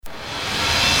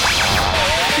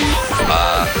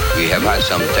have had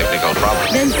some technical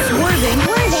problems. Then swerving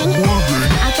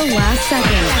at the last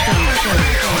second.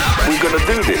 We're gonna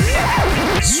do this.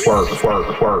 Swerve.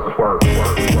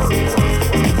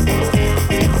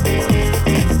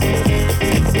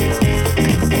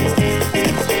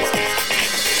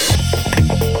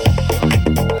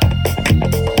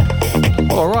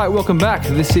 All right, welcome back.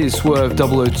 This is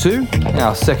Swerve.002,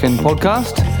 our second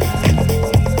podcast.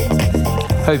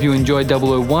 Hope you enjoyed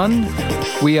 001.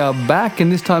 We are back,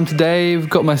 and this time today we've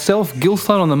got myself,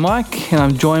 Gilson, on the mic, and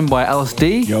I'm joined by Alice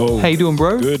D. Yo. How you doing,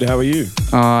 bro? Good, how are you?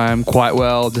 I'm quite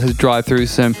well. Just had to drive through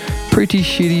some pretty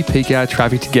shitty peak hour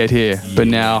traffic to get here, but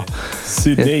now...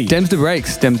 Sydney. Dems the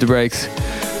brakes.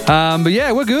 But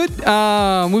yeah, we're good.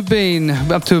 We've been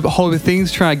up to a whole lot of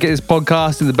things trying to get this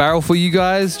podcast in the barrel for you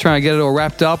guys, trying to get it all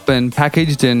wrapped up and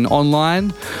packaged and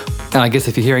online. And I guess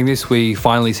if you're hearing this, we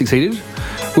finally succeeded.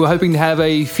 We were hoping to have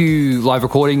a few live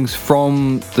recordings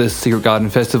from the Secret Garden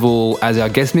Festival as our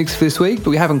guest mix for this week, but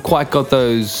we haven't quite got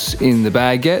those in the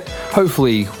bag yet.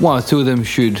 Hopefully, one or two of them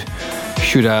should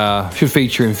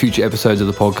feature in future episodes of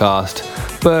the podcast.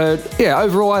 But yeah,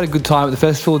 overall, I had a good time at the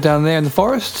festival down there in the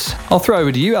forests. I'll throw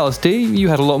over to you, Alice D. You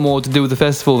had a lot more to do with the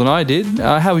festival than I did.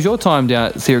 How was your time down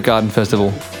at the Secret Garden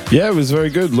Festival? Yeah, it was very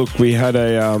good. Look, we had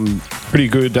a pretty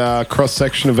good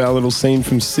cross-section of our little scene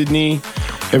from Sydney.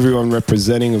 Everyone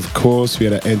representing, of course. We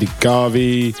had Andy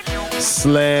Garvey,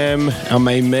 Slam, our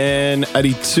main man,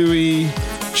 Adi Tui,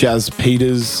 Jazz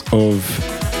Peters of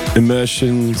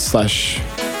Immersion /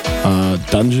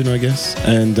 Dungeon, I guess.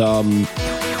 And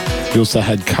we also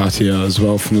had Katia as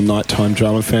well from the Nighttime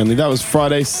Drama family. That was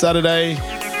Friday. Saturday,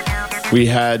 we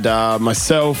had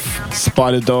myself,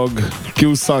 Spider Dog,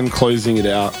 Gilson closing it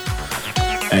out,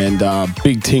 and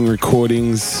Big Ting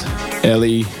Recordings,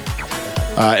 Ellie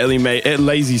May,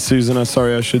 Lazy Susan, I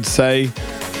should say.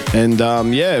 And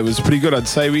yeah, it was pretty good. I'd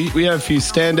say we had a few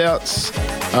standouts.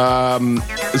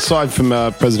 Aside from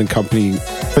Present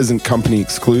Company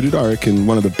excluded, I reckon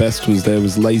one of the best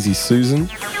was Lazy Susan.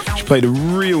 She played a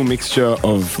real mixture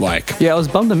of like... Yeah, I was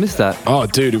bummed I missed that. Oh,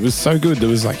 dude, it was so good. There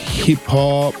was like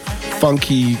hip-hop,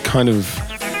 funky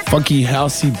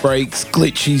housey breaks,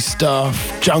 glitchy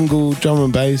stuff, jungle, drum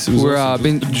and bass. It was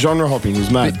awesome. Genre hopping. It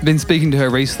was mad. Been speaking to her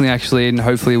recently, actually, and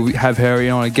hopefully we have her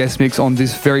on a guest mix on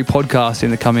this very podcast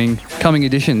in the coming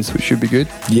editions, which should be good.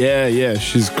 Yeah,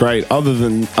 she's great. Other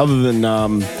than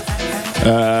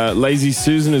Lazy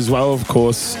Susan as well, of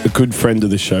course, a good friend of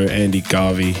the show, Andy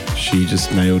Garvey. She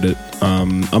just nailed it.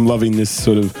 I'm loving this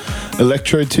sort of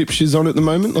electro tip she's on at the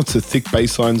moment. Lots of thick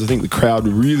bass lines. I think the crowd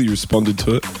really responded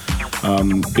to it.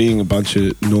 Being a bunch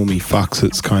of normie fucks,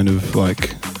 it's kind of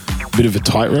like a bit of a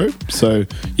tightrope. So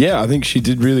yeah, I think she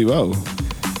did really well.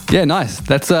 Yeah, nice.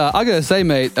 That's I gotta say,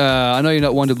 mate, I know you're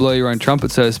not one to blow your own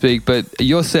trumpet, so to speak, but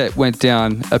your set went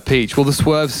down a peach. Well, the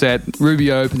Swerve set,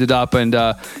 Rubio opened it up and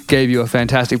gave you a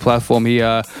fantastic platform. He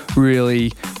really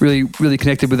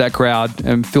connected with that crowd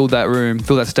and filled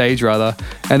that stage rather.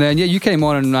 And then yeah, you came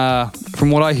on and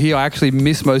from what I hear, I actually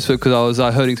missed most of it because I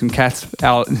was herding some cats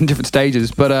out in different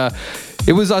stages. But I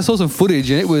saw some footage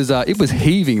and it was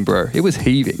heaving, bro. It was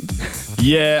heaving.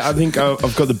 Yeah, I think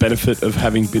I've got the benefit of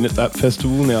having been at that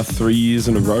festival now 3 years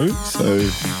in a row. So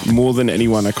more than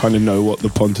anyone, I kind of know what the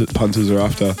punters are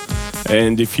after.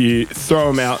 And if you throw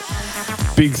them out,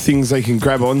 big things they can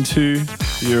grab onto,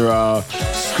 your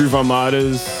Groove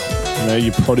Armadas,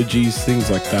 your Prodigies,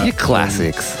 things like that. Your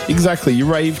classics. Exactly, your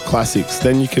rave classics.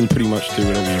 Then you can pretty much do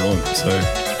whatever you want. So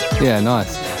yeah,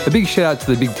 nice. A big shout out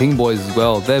to the Big Ting boys as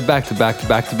well. Their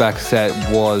back-to-back set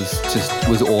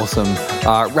was awesome.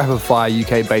 Rapid fire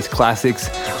UK-based classics,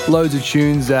 loads of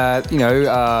tunes that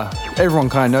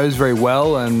everyone kind of knows very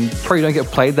well and probably don't get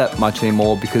played that much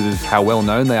anymore because of how well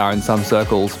known they are in some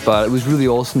circles. But it was really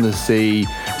awesome to see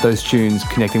those tunes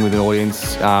connecting with an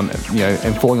audience,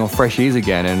 and falling on fresh ears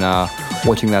again and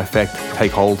watching that effect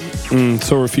take hold.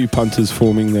 Saw a few punters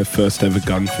forming their first ever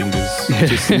gun fingers,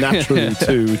 just naturally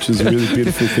too, which is a really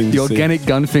beautiful thing to see. The organic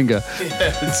gun finger.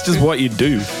 Yeah, it's just what you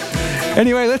do.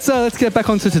 Anyway, let's get back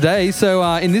onto today. So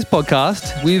in this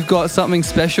podcast, we've got something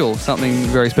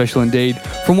very special indeed,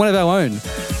 from one of our own,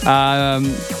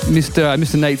 Mr.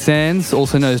 Nait Sands,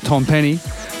 also known as Tom Penny.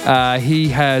 He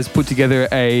has put together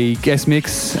a guest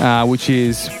mix, which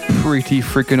is pretty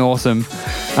freaking awesome.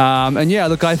 And yeah,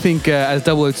 look, I think as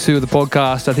 002 of the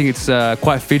podcast, I think it's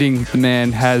quite fitting the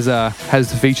man has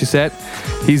the feature set.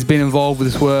 He's been involved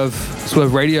with the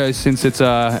Swerve Radio since its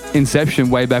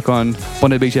inception way back on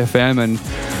Bondi Beach FM and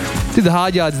did the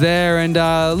hard yards there. And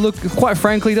look, quite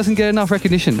frankly, doesn't get enough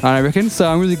recognition, I reckon. So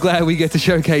I'm really glad we get to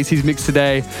showcase his mix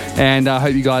today, and I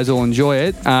hope you guys all enjoy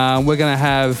it. We're going to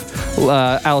have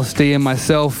Alice D and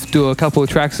myself do a couple of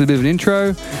tracks, a bit of an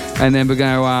intro, and then we're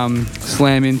going to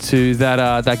slam into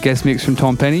that guest mix from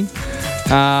Tom Penny.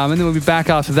 And then we'll be back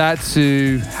after that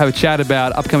to have a chat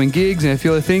about upcoming gigs and a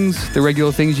few other things, the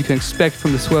regular things you can expect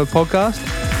from the Swerve podcast.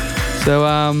 So,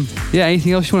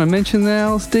 anything else you want to mention there,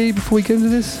 Alice D, before we get into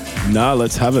this? No,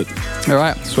 let's have it. All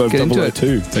right, Swerve get into 002.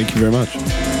 it. Thank you very much.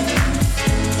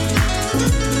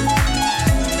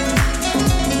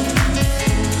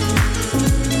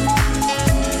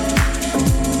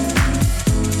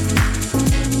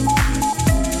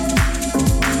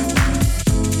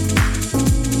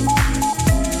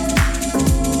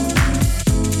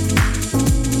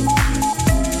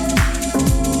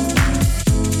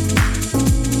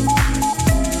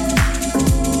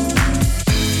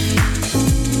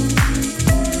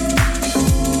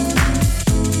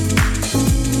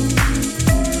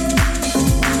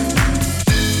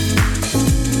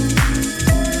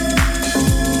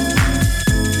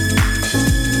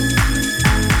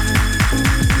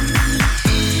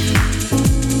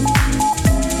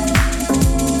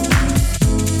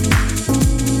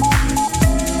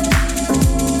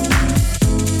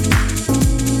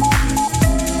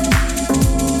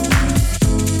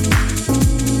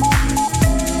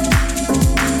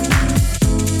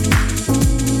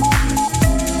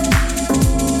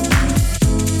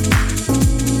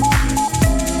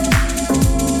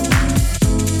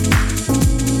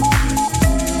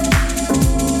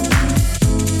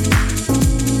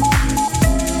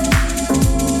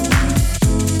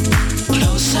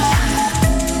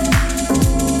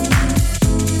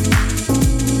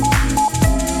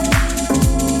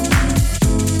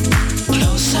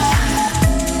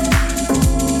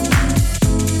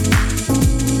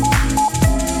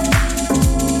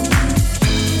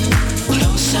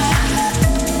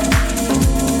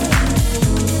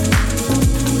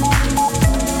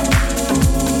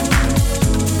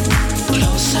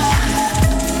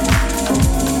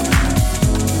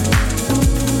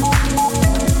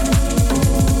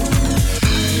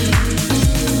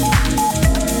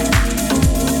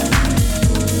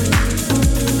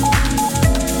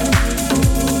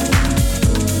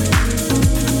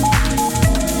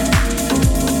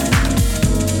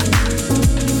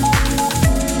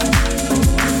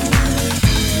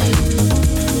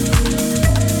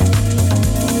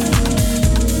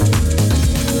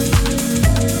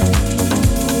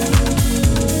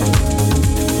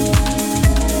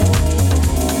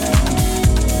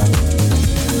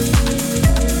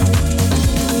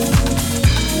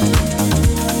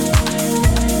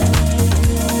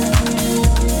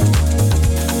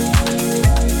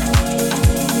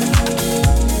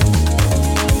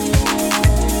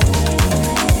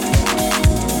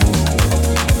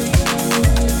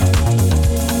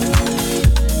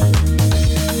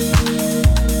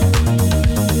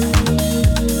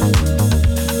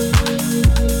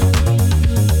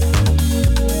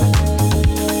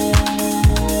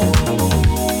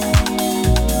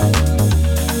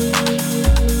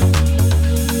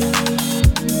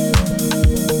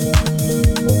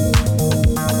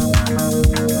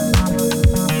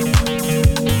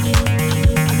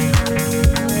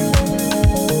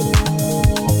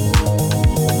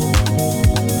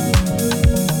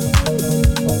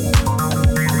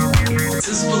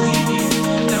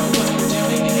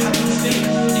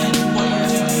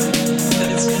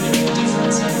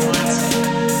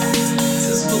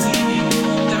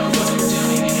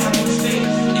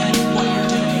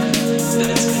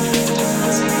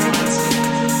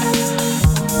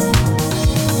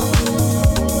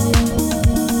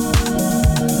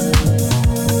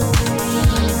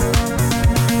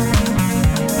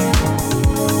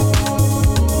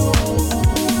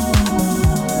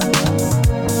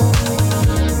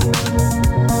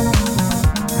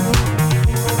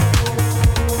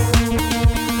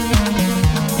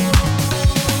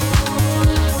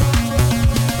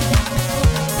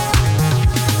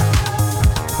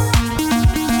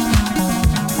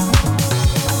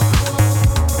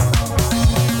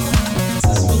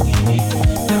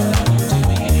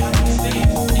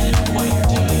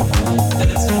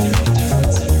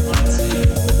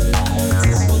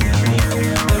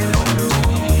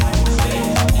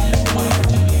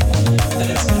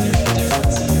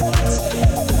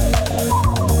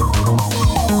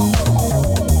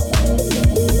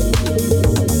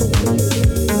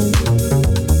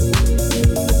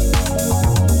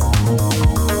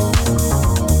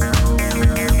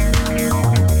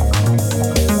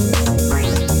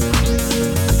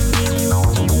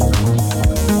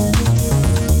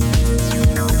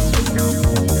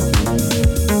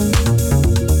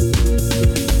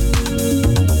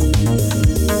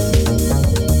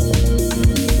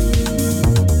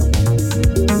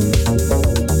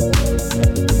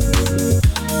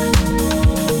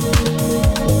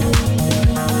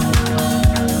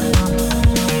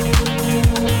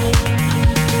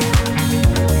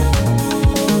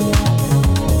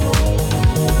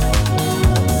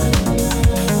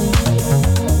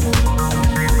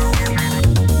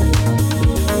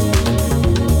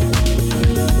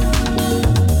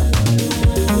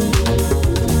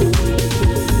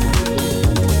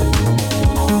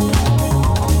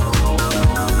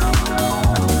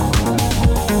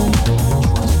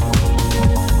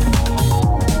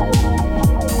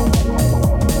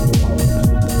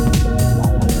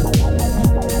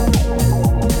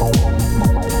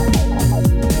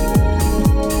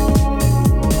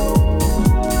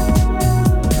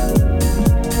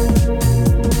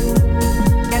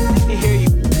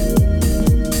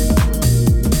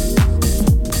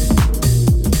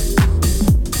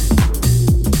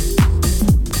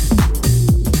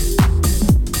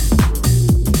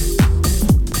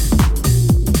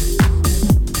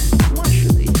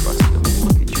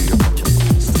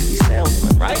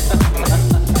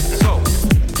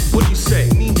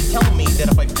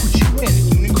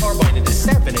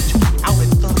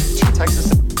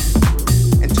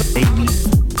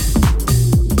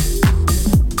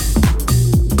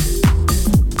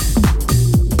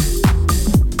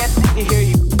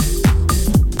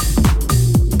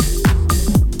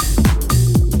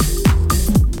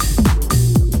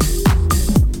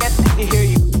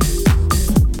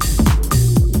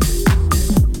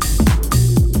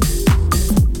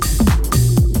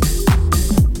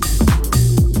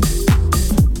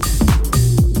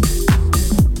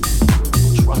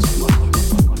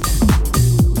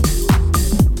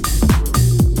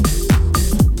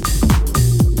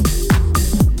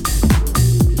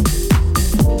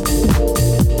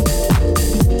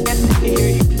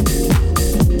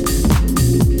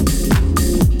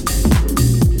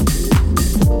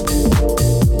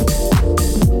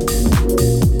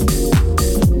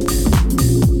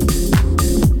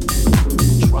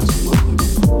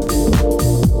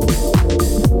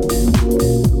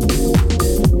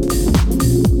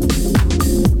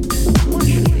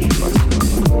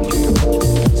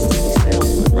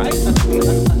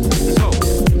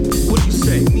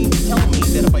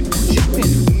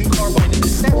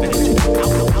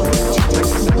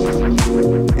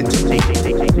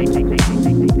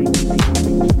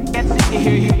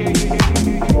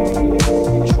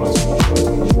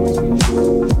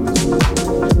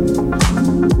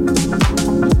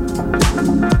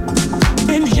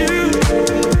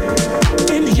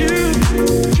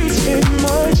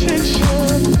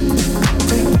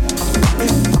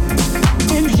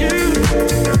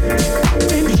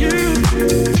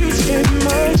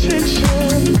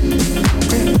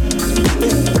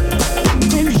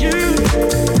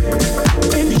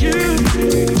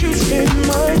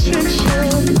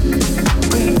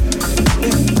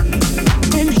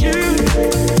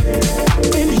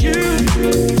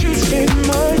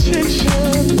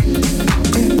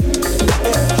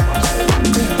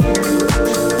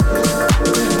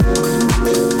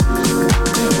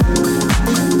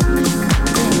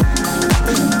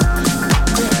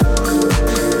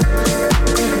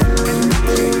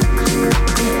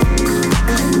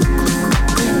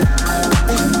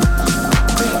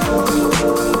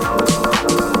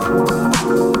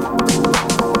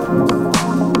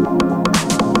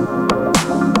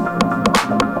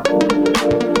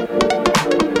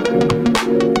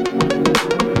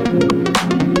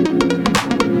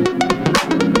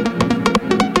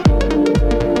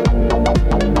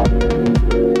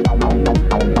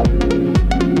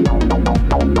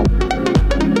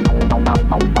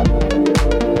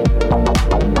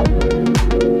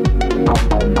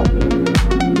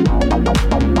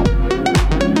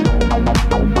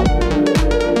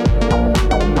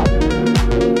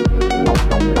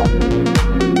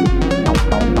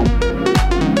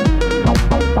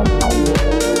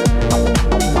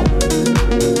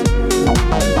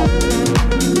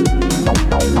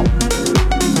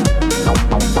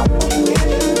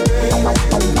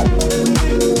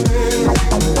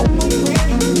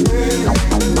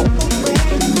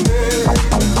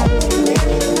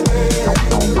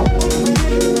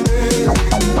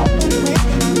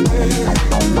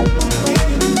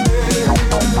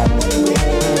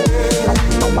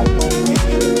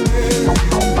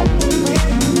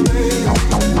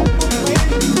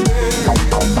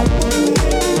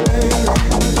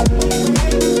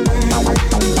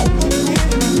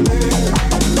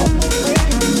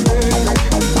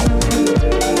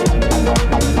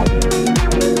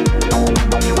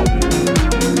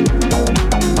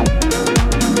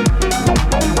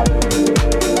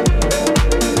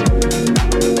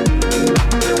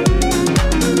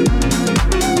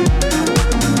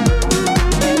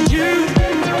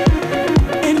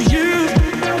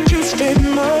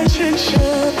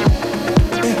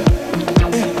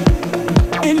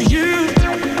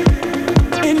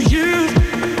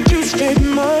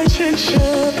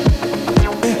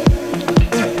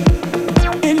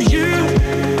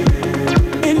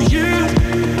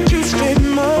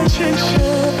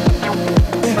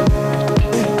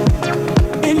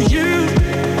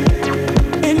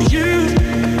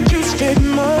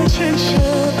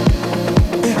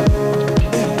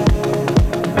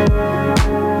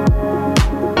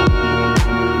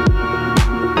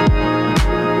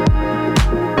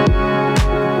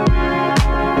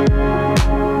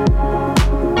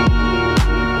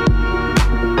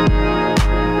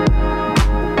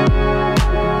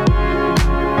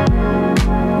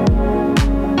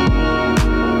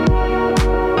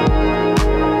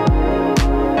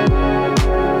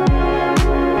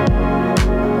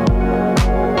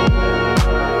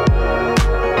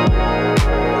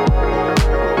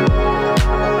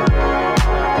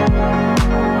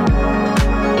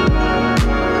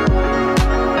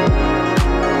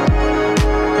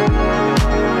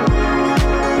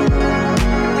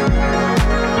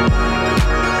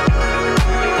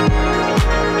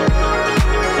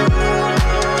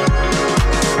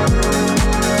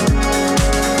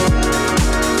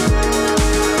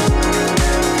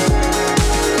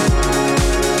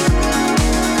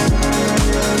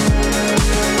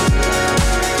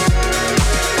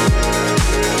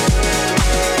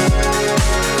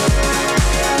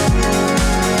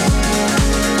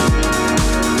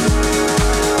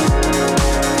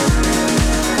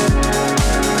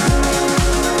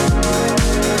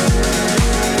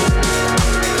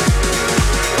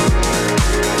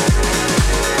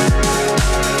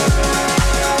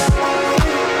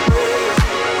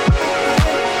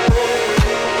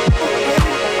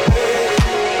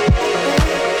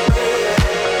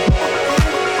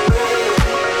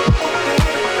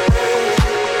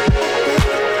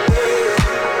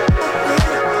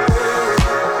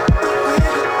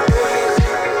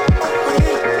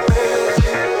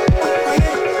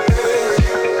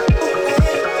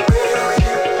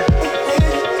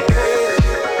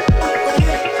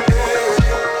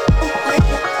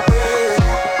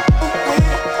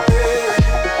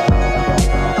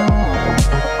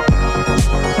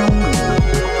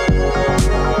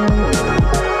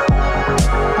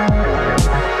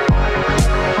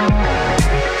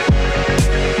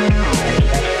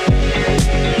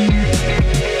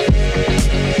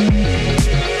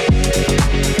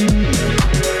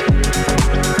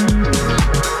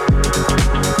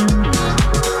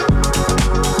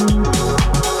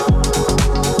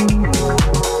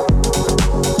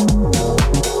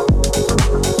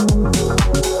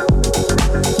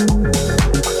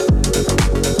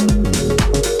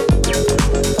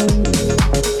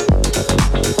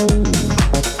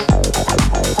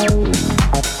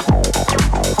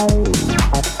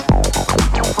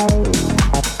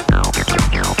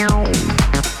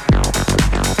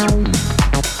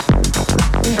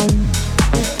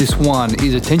 one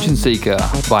is Attention Seeker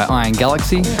by Iron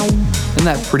Galaxy. And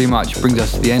that pretty much brings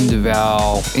us to the end of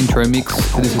our intro mix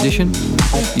for this edition.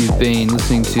 You've been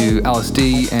listening to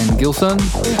LSD and Gilson.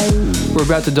 We're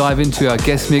about to dive into our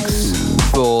guest mix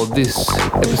for this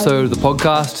episode of the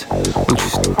podcast,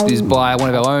 which is by one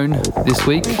of our own this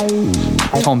week,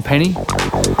 Tom Penny.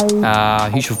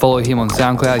 You should follow him on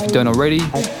SoundCloud if you don't already.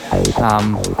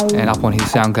 And up on his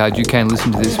SoundCloud, you can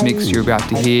listen to this mix you're about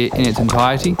to hear in its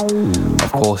entirety.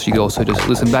 Of course, you can also just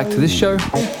listen back to this show.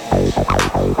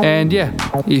 And yeah,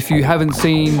 if you haven't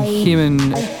seen him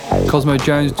and Cosmo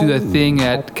Jones do their thing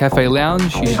at Cafe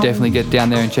Lounge, you should definitely get down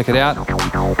there and check it out.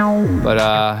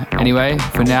 But anyway,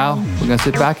 for now, we're going to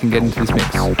sit back and get into this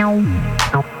mix.